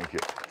 thank you.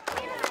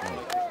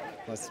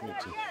 Nice to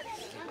meet you.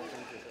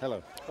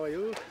 Hello. How are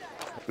you?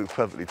 It's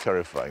perfectly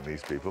terrifying,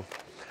 these people.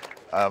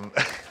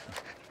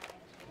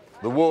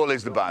 The wall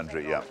is the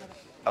boundary, yeah.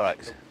 All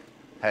right,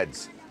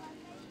 heads.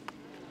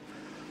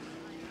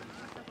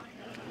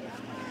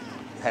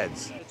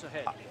 Heads. It's a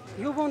head.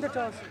 You won the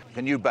toss.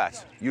 Can you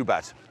bat? You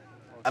bat.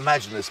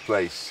 Imagine this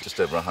place just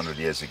over 100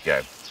 years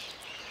ago,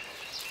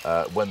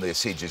 when the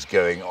siege is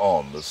going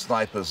on. The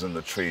snipers in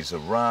the trees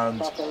around,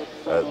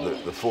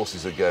 the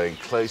forces are going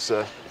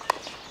closer.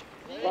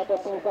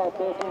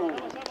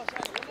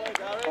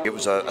 It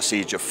was a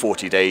siege of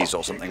 40 days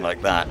or something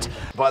like that.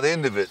 By the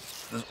end of it,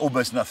 there's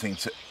almost nothing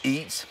to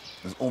eat.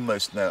 There's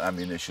almost no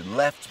ammunition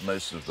left.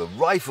 Most of the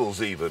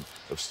rifles even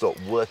have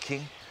stopped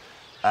working.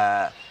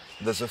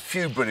 There's a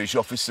few British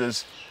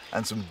officers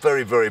and some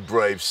very, very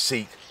brave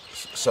Sikh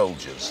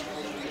soldiers.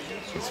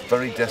 It's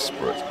very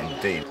desperate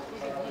indeed.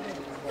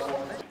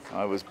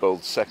 I was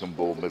bowled second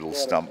ball, middle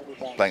stump,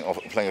 playing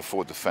a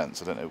forward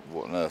defence. I don't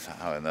know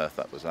how on earth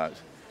that was out.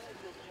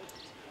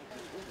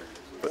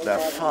 but they're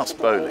fast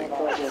bowling.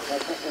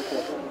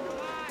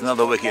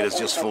 Another wicket has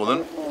just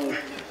fallen.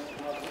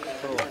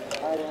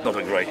 Not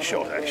a great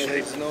shot,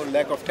 actually. There's no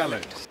lack of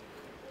talent.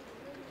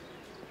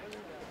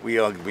 We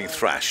are being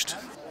thrashed.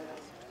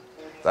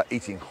 They're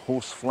eating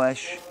horse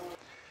flesh.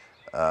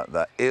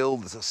 They're ill.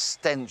 There's a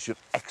stench of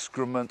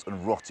excrement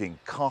and rotting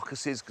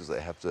carcasses because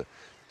they have to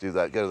do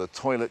that. Go to the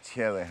toilet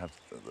here.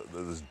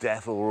 There's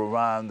death all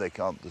around. They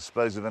can't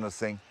dispose of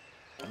anything.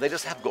 They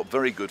just have got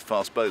very good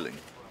fast bowling,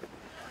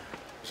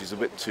 which is a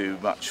bit too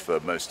much for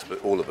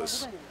all of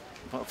us,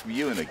 apart from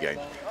Ewan again.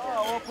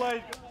 Oh, well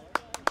played.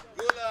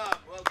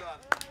 Well done.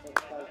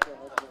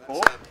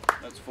 4.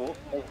 That's 4.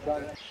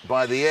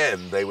 By the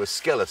end, they were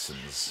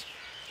skeletons.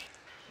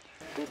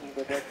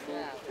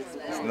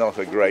 It's not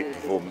a great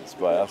performance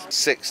by us.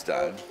 6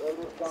 down.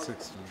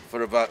 6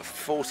 for about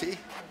 40.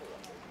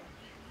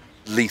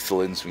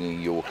 Lethal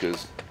in-swinging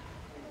Yorkers.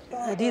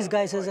 These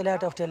guys has a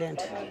lot of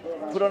talent.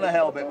 Put on a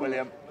helmet,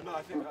 William.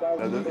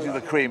 This is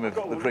the cream of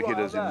the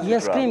cricketers in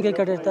Yes, cream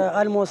cricketers.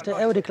 Almost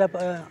every club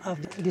of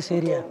this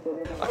area.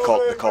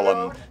 The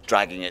column,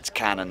 dragging its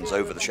cannons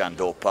over the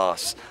Shandor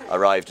Pass,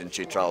 arrived in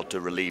Chitral to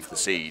relieve the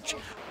siege.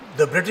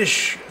 The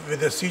British,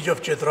 with the siege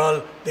of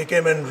Chitral, they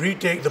came and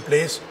retake the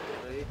place.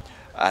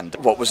 And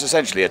what was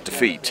essentially a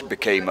defeat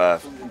became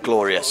a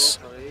glorious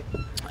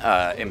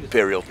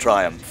imperial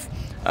triumph,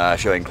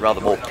 showing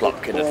rather more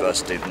pluck in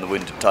adversity than the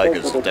Wounded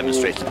Tigers have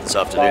demonstrated this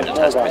afternoon, it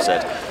has to be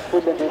said.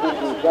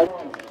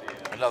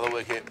 Another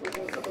wicket.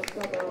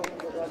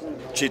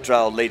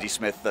 Chitral,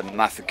 Ladysmith and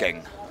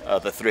Mafeking are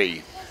the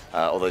 3,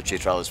 although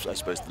Chitral is, I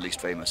suppose, the least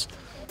famous.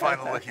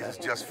 Final wicket has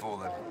just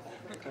fallen.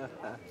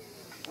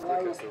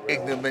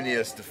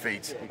 Ignominious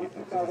defeat.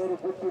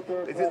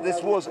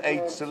 This was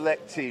a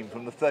select team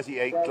from the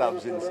 38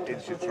 clubs in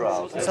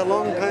Chitral. It's a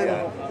long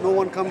time no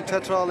one come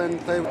Chitral and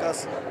play with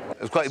us.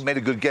 It made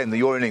a good game.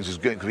 Your innings was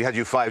good because we had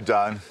you 5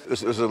 down.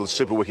 There's a little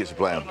super wicket to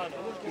play on.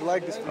 You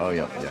like this? Oh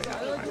yeah.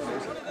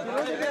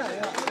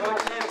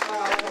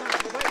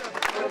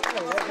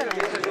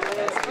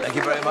 Thank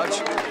you very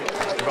much.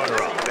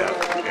 Runner up. Yeah.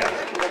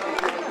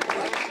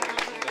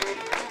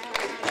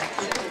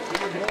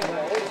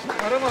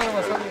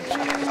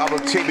 I will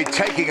be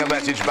taking a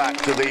message back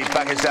to the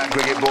Pakistan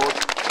Cricket Board.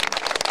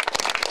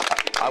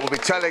 I will be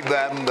telling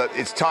them that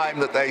it's time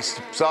that they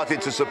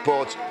started to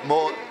support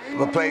more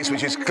the place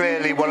which is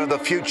clearly one of the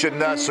future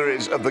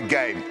nurseries of the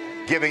game,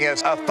 giving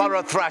us a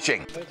thorough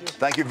thrashing.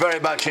 Thank you very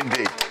much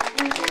indeed.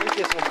 Thank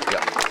you so much.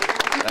 Yeah.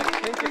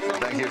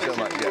 Thank you so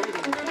much.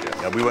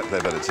 Yeah, we weren't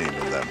a better team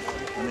than them.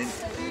 I mean,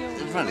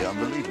 it's really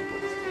unbelievable.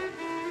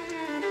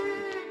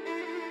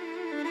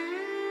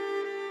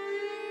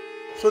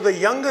 So the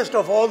youngest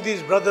of all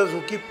these brothers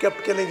who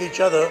kept killing each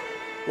other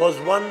was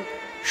one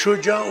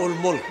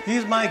Shuja-ul-Mulk.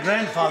 He's my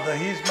grandfather,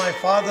 he's my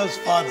father's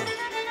father.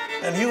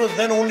 And he was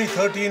then only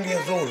 13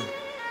 years old.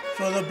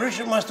 So the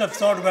British must have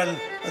thought, well,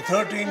 a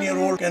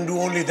 13-year-old can do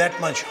only that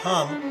much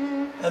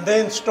harm. And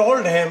they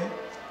installed him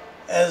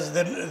as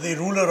the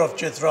ruler of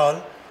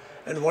Chitral.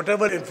 And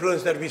whatever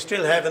influence that we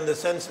still have in the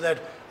sense that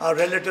our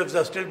relatives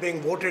are still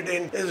being voted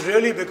in is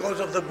really because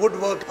of the good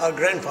work our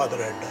grandfather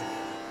had done.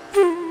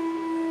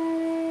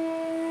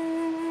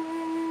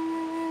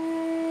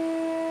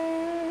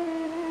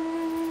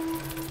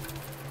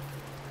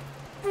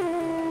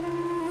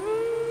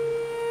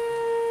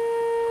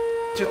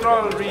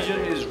 Chitral region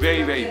is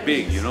very, very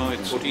big, you know,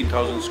 it's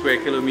 14,000 square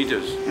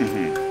kilometers.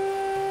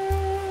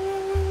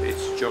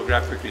 It's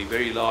geographically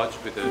very large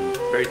with a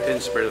very thin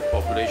spread of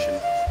population.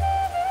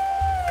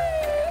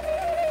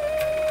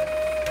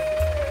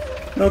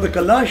 Now the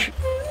Kalash,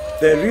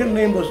 their real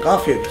name was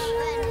Kafirs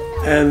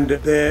and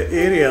their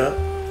area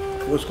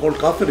was called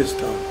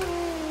Kafiristan.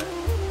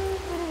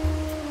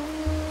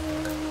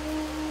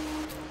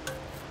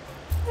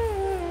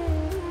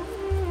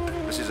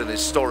 This is an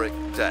historic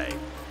day.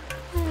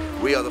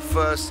 We are the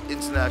first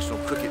international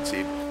cricket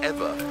team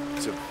ever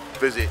to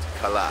visit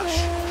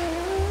Kalash.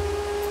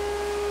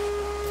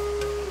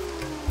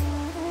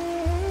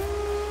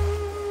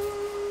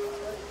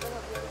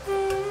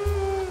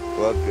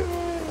 Welcome.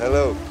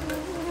 Hello.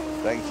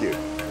 Thank you.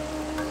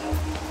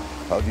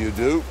 How do you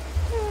do?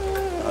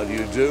 How do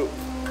you do?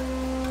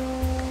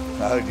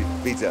 How do you,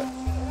 Peter?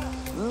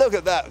 Look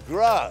at that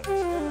ground.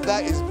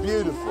 That is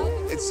beautiful.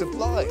 It's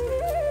sublime.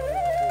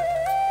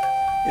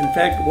 In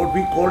fact, what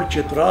we call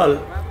Chitral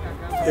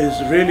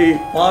is really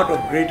part of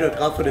Greater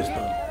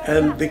Kafiristan.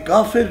 And the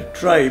Kafir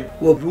tribe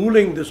were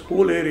ruling this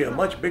whole area,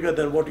 much bigger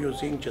than what you're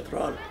seeing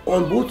Chitral,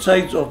 on both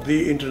sides of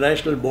the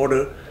international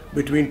border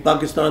between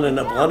Pakistan and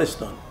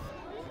Afghanistan.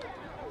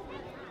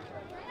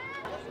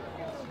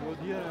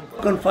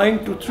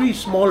 Confined to 3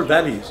 small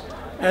valleys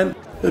and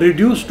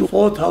reduced to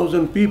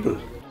 4,000 people.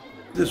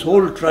 This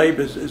whole tribe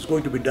is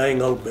going to be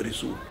dying out very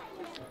soon.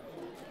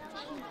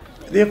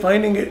 They're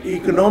finding it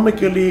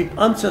economically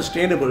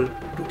unsustainable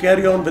to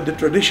carry on with the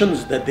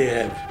traditions that they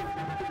have.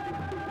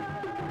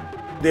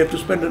 They have to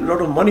spend a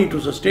lot of money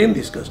to sustain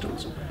these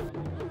customs.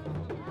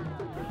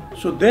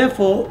 So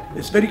therefore,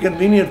 it's very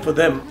convenient for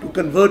them to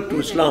convert to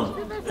Islam.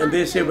 And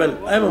they say, well,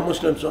 I'm a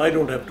Muslim, so I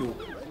don't have to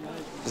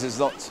This is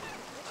not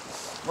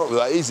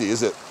that easy,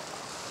 is it?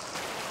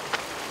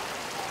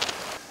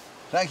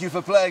 Thank you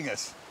for playing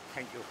us.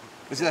 Thank you.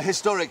 It's a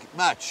historic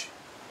match.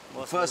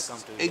 First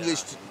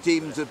English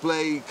team to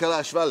play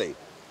Kailash Valley.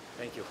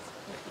 Thank you.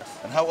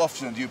 And how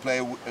often do you play?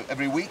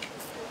 Every week?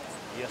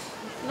 Yes.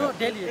 No,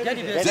 daily.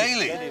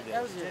 Daily?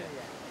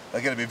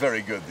 They're going to be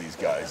very good, these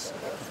guys.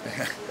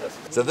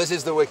 So this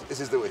is the wicket. This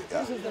is the wicket.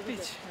 Yeah. This is the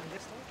pitch.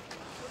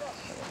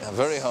 A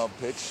very hard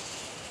pitch.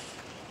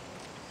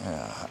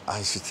 Yeah,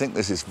 I should think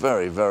this is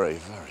very, very,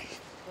 very.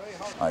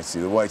 I see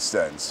the white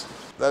stones.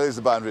 That is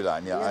the boundary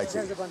line. Yeah, I see.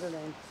 That's the boundary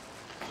line.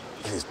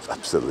 It is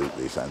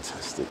absolutely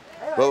fantastic.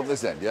 Well,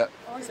 this end, yeah.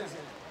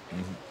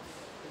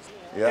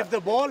 Yeah. If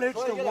the ball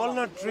hits the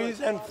walnut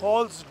trees and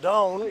falls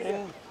down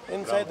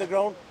inside the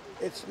ground,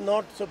 it's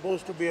not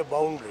supposed to be a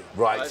boundary.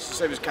 Right. It's the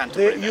same as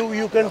Canterbury.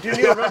 You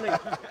continue running.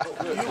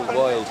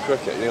 Wild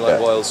cricket, like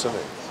wild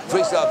swimming.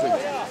 Freestyle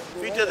cricket.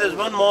 Peter, there's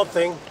one more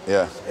thing.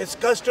 Yeah. It's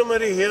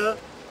customary here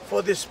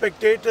for the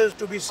spectators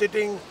to be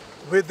sitting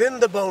within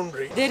the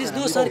boundary. There is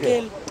no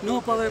circle, no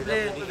power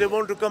play. They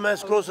want to come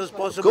as close as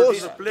possible to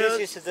the players.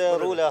 This is the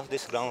rule of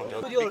this ground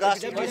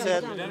because it is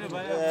a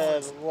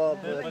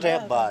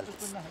trap ball.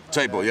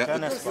 Tape ball, yeah.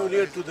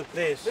 Peculiar to the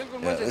place.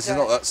 Yeah, this is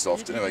not that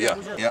soft. Anyway,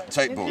 yeah,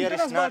 tape ball. Here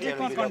it's not really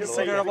I'm going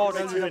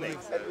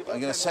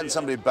to send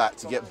somebody back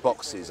to get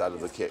boxes out of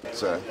the kit.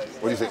 So,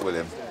 what do you think,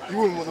 William? You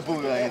wouldn't want the ball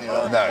there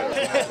anyway. No.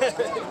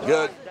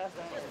 Good.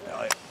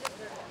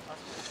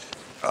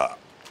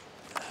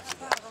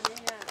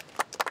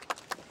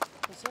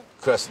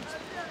 Crescent.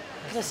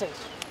 Crescent.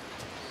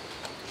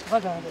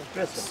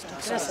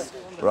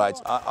 Right,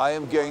 I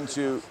am going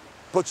to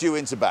put you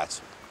into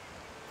bat.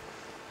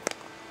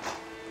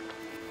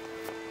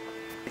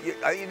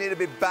 You need to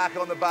be back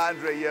on the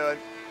boundary, Ewan.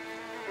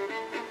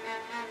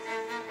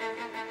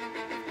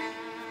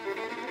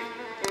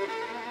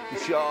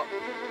 Good shot.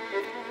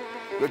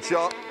 Good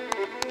shot.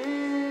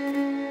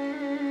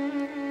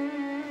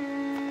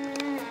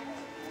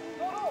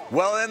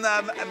 Well in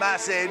there,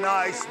 Massey.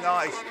 Nice,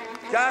 nice.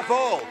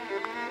 Careful.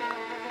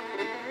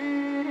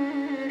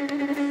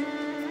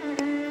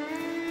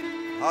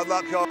 Hard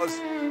luck, Cos.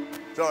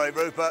 Sorry,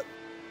 Rupert.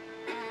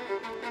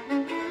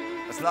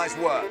 That's nice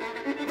work.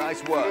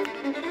 Nice work.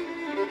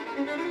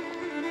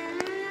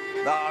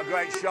 Ah,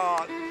 great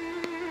shot.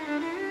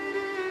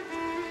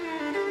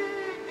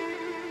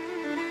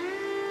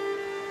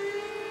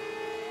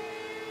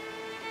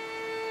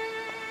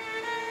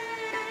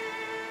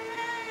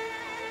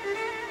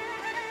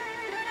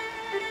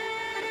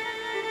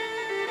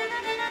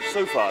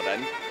 So far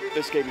then,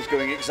 this game is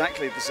going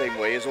exactly the same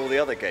way as all the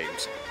other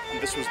games, and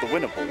this was the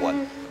winnable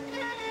one.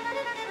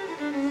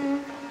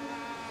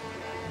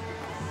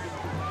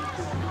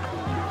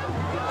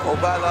 Oh,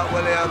 bad luck,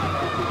 William.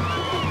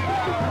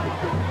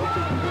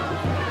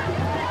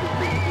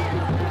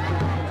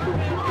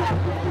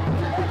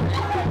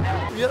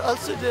 We are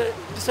also the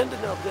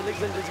descendant of the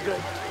Alexander's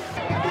Great.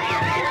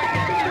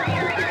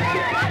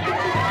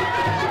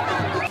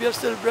 We are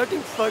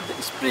celebrating for the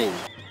spring.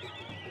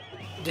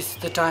 This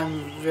is the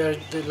time where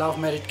the love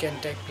marriage can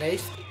take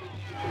place.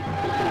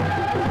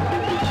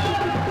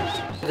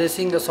 They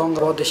sing a song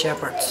about the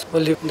shepherds who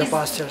live in the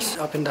pastures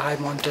up in the high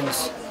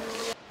mountains.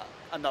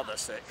 Another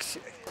 6.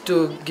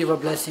 To give a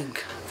blessing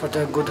for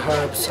the good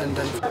herbs and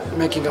the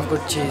making of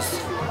good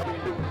cheese.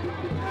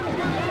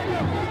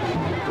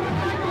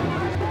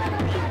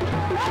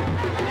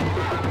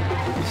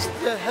 It's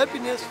the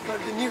happiness for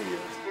the New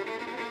Year.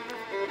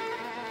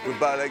 Good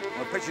bowling.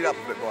 I'll pitch it up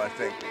a bit more, I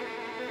think.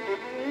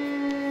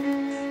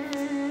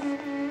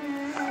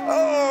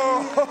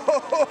 Oh!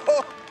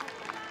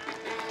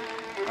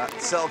 That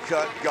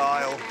Selkirk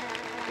guile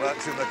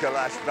works in the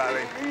Kailash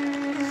Valley.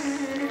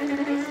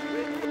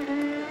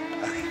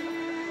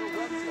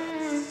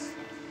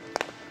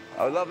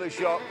 Oh, lovely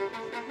shot.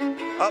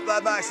 Up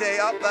there, Massey,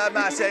 up there,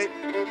 Massey.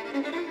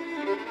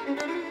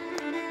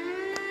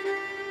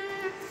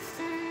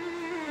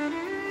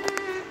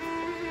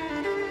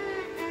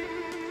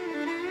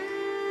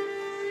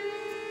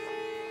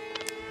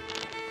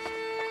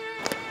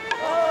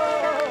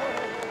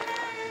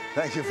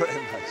 Thank you very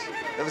much.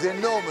 That was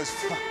enormous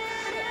fun.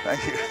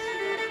 Thank you.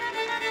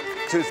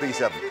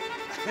 237.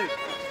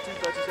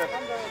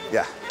 237.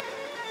 Yeah.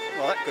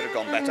 Well, that could have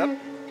gone better.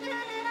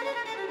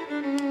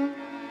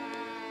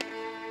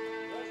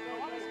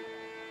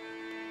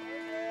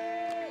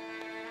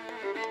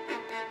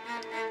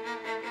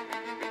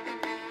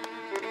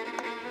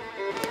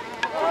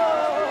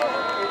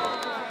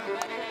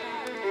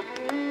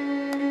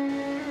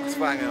 That's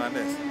why I'm going to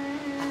miss.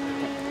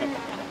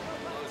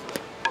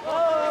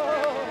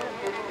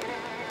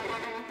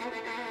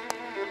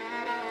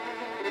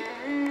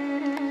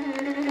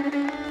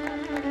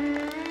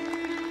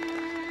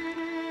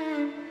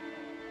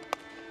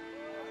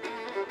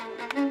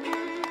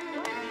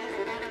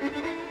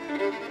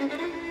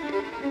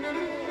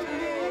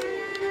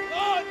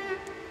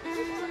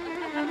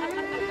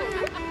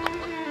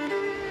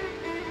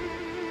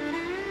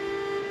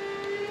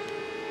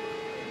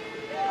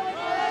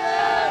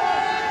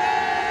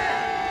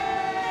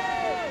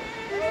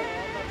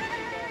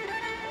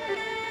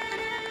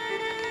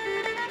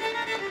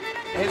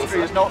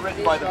 history is not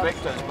written by the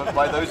victors, but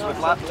by those with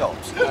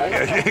laptops.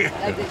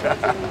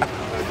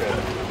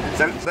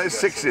 So those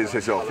sixes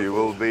hit off you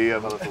will be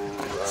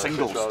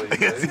singles.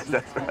 Yes,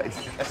 that's right.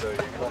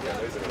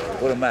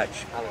 What a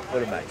match!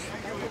 What a match!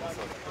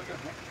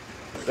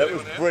 That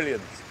was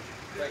brilliant.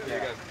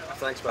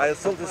 Thanks, I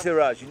told to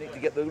Siraj, you need to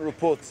get the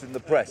reports in the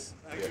press.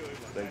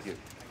 Thank you.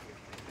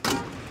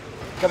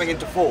 Coming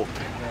into form.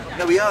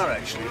 No, we are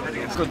actually.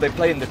 Because they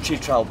play in the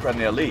Chitral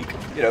Premier League.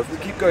 You know, if we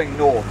keep going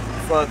north,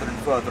 further and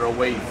further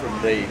away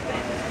from the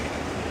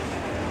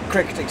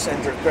cricketing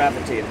centre of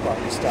gravity in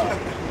Pakistan,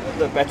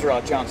 the better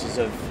our chances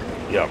of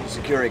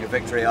securing a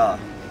victory are.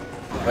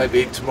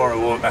 Maybe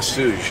tomorrow or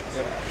Masouj.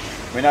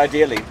 I mean,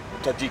 ideally,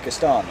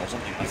 Tajikistan or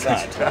something like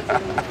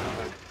that.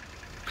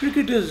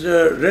 Cricket is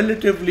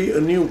relatively a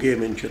new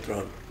game in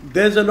Chitral.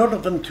 There's a lot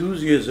of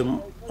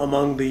enthusiasm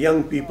among the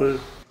young people.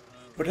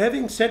 But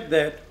having said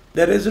that,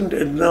 there isn't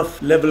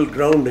enough level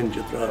ground in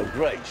Chitral.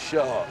 Great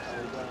shot.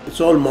 It's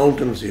all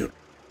mountains here.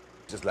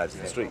 Just lads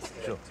in the streets,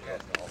 sure.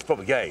 It's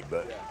proper game,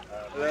 but...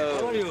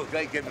 Hello.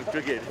 Great game of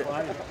cricket.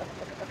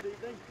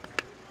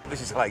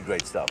 This is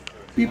high-grade stuff.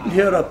 People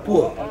here are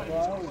poor.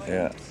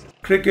 Yeah.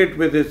 Cricket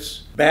with its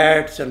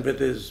bats and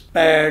with its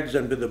pads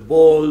and with the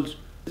balls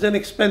is an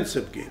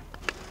expensive game.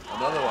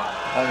 Another one.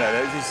 Oh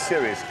no, this is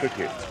serious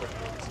cricket.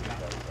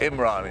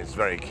 Imran is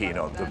very keen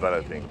on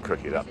developing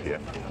cricket up here.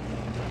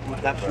 Would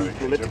that be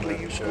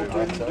politically useful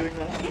to him doing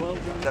that as well?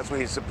 That's what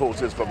his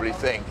supporters probably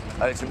think.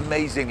 And it's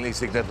amazingly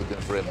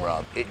significant for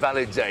Imran. It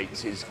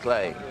validates his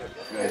claim.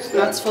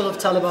 That's full of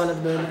Taliban at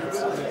the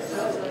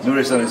moment.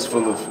 Nuristan is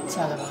full of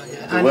Taliban,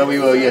 yeah. Where we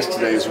were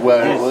yesterday is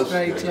where it was.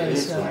 Very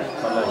close,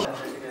 yeah.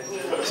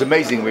 It's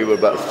amazing, we were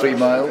about 3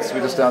 miles,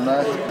 we're just down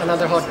there.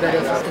 Another hotbed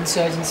of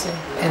insurgency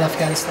in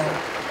Afghanistan.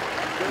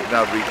 We've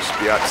now reached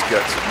the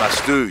outskirts of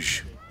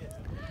Masouj,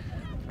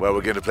 where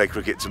we're going to play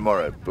cricket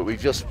tomorrow. But we're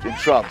just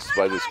entranced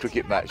by this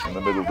cricket match in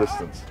the middle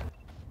distance.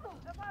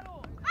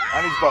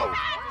 And he's bowled.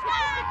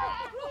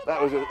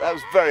 That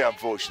was very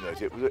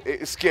unfortunate.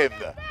 It skimmed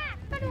there.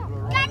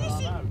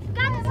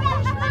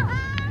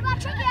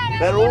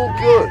 They're all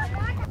good.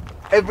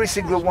 Every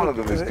single one of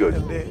them is good.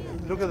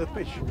 Look at the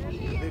pitch.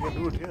 They can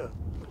do it here.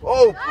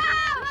 Oh!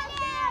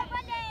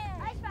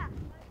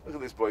 Look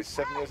at this boy,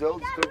 7 years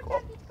old. He's going,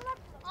 oh.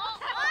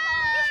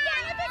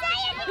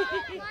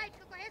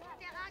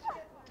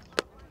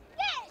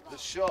 The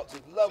shot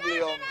is lovely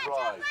on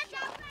drive.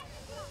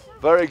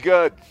 Very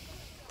good.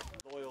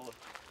 Loyal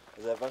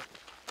as ever.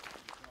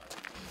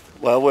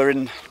 Well, we're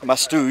in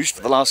Masouj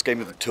for the last game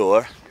of the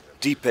tour,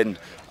 deep in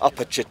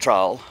Upper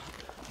Chitral.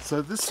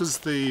 So this is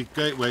the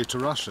gateway to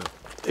Russia?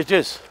 It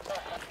is.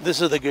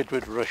 This is the gateway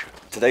to Russia.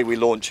 Today we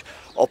launch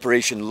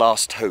Operation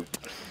Last Hope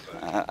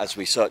as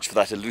we search for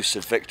that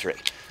elusive victory.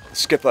 The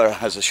skipper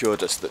has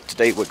assured us that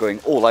today we're going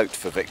all out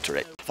for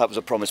victory. That was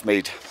a promise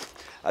made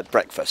at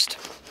breakfast.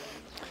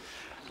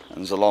 And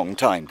there's a long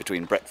time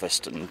between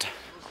breakfast and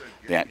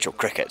the actual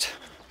cricket.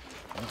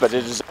 But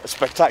it is a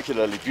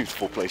spectacularly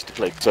beautiful place to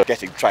play. So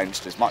getting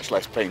trounced is much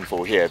less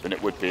painful here than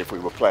it would be if we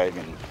were playing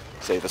in,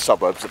 say, the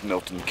suburbs of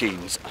Milton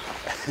Keynes.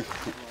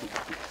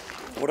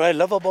 What I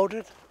love about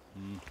it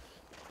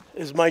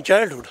is my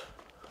childhood.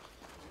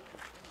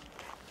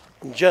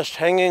 Just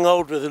hanging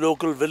out with the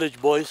local village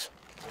boys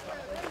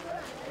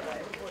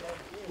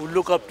who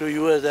look up to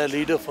you as their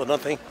leader for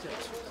nothing.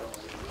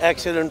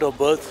 Accident or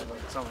birth,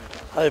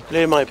 I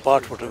play my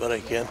part whatever I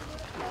can.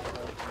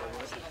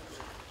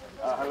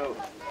 Hello.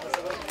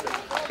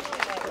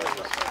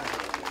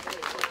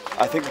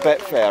 I think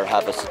Betfair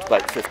have us at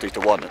about 50 to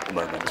 1 at the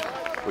moment,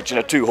 which in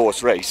a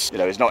 2-horse race,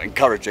 is not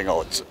encouraging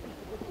odds.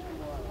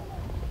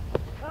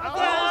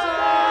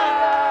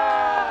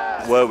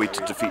 Were we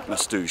to defeat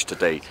Masouj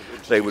today,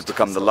 they would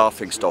become the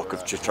laughingstock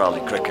of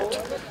Chitrali cricket,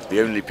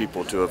 the only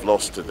people to have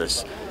lost to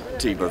this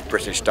team of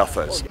British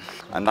duffers,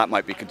 and that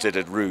might be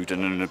considered rude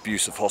and an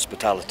abuse of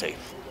hospitality.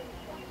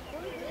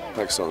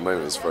 Pakistan at the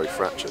moment is very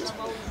fractured,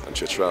 and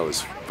Chitral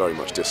is very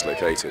much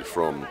dislocated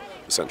from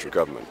the central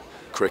government.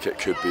 Cricket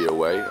could be a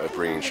way of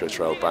bringing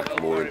Chitral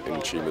back more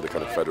in tune with the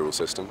kind of federal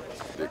system.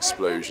 The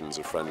explosions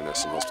of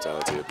friendliness and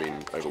hospitality have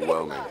been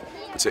overwhelming,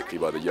 particularly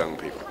by the young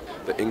people.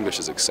 The English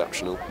is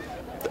exceptional.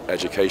 The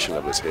education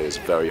level here is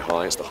very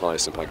high. It's the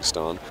highest in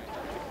Pakistan.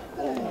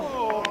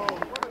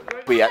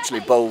 We actually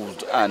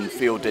bowled and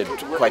fielded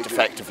quite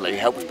effectively,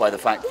 helped by the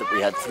fact that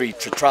we had 3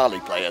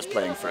 Chitrali players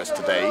playing for us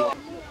today.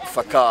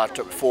 Fakar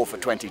took 4 for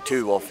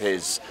 22 off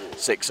his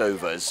 6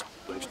 overs,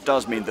 which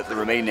does mean that the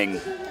remaining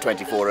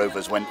 24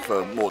 overs went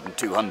for more than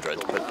 200,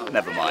 but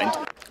never mind.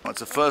 It's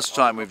the first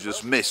time we've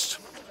just missed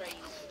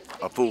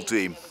a full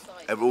team,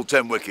 all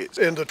 10 wickets.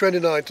 In the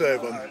 29th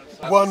over,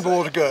 1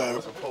 ball to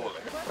go,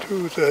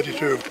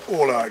 232,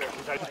 all out.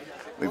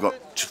 We've got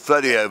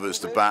 30 overs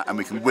to bat and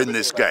we can win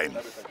this game.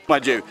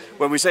 Mind you,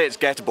 when we say it's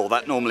gettable,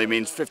 that normally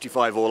means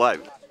 55 all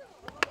out.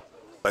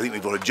 I think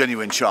we've got a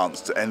genuine chance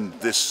to end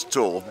this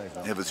tour,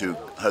 hitherto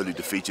wholly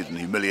defeated and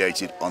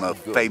humiliated, on a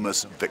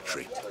famous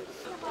victory.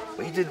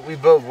 We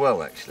bowled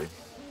well, actually.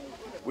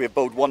 We have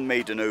bowled 1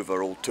 maiden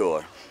over all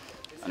tour,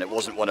 and it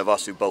wasn't one of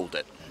us who bowled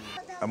it.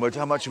 And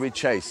how much are we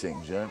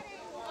chasing, Joe?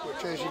 We're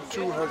chasing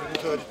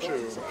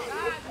 232.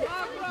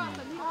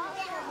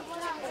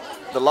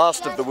 The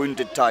last of the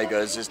wounded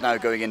tigers is now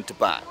going into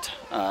bat.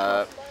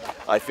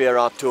 I fear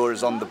our tour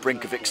is on the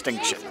brink of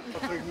extinction.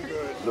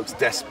 Looks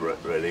desperate,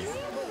 really.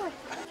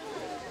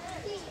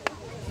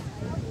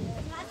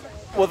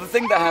 Well, the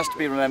thing that has to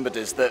be remembered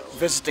is that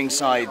visiting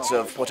sides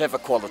of whatever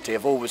quality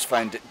have always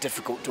found it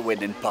difficult to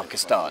win in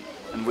Pakistan,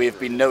 and we have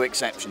been no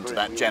exception to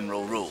that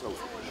general rule.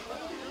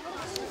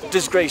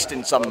 Disgraced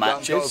in some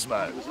matches,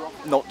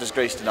 not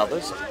disgraced in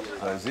others.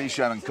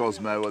 Zishan and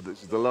Cosmo,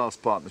 this is the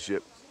last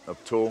partnership of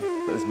tour.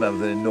 This man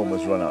with an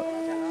enormous run-up.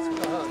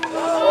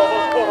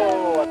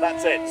 Oh, and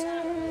that's it.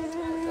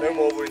 No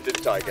more wounded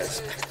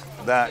tigers.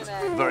 That's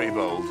very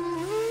bold.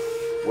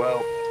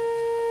 Well,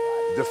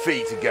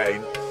 defeat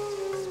again.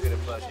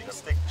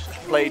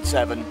 Played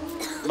 7,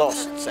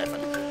 lost 7.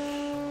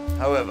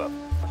 However,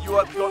 you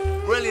have got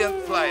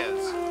brilliant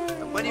players,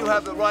 and when you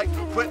have the right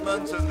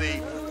equipment and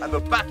the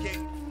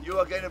backing, you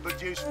are going to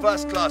produce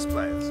first-class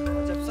players.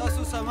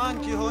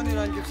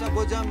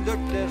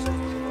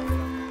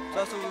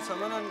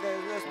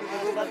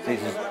 It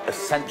is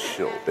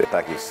essential that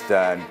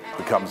Pakistan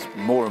becomes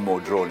more and more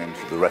drawn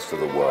into the rest of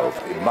the world.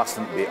 It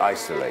mustn't be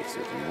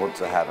isolated. We want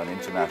to have an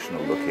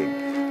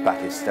international-looking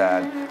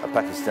Pakistan, a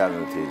Pakistan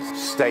that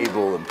is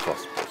stable and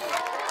prosperous.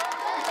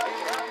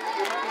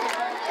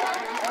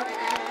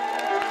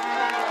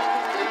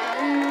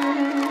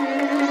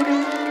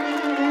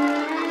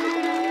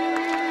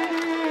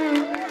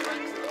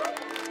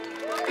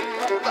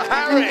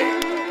 Harry!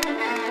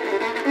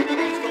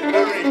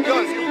 Very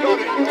good, you've got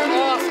it. Your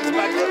arse is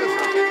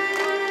magnificent.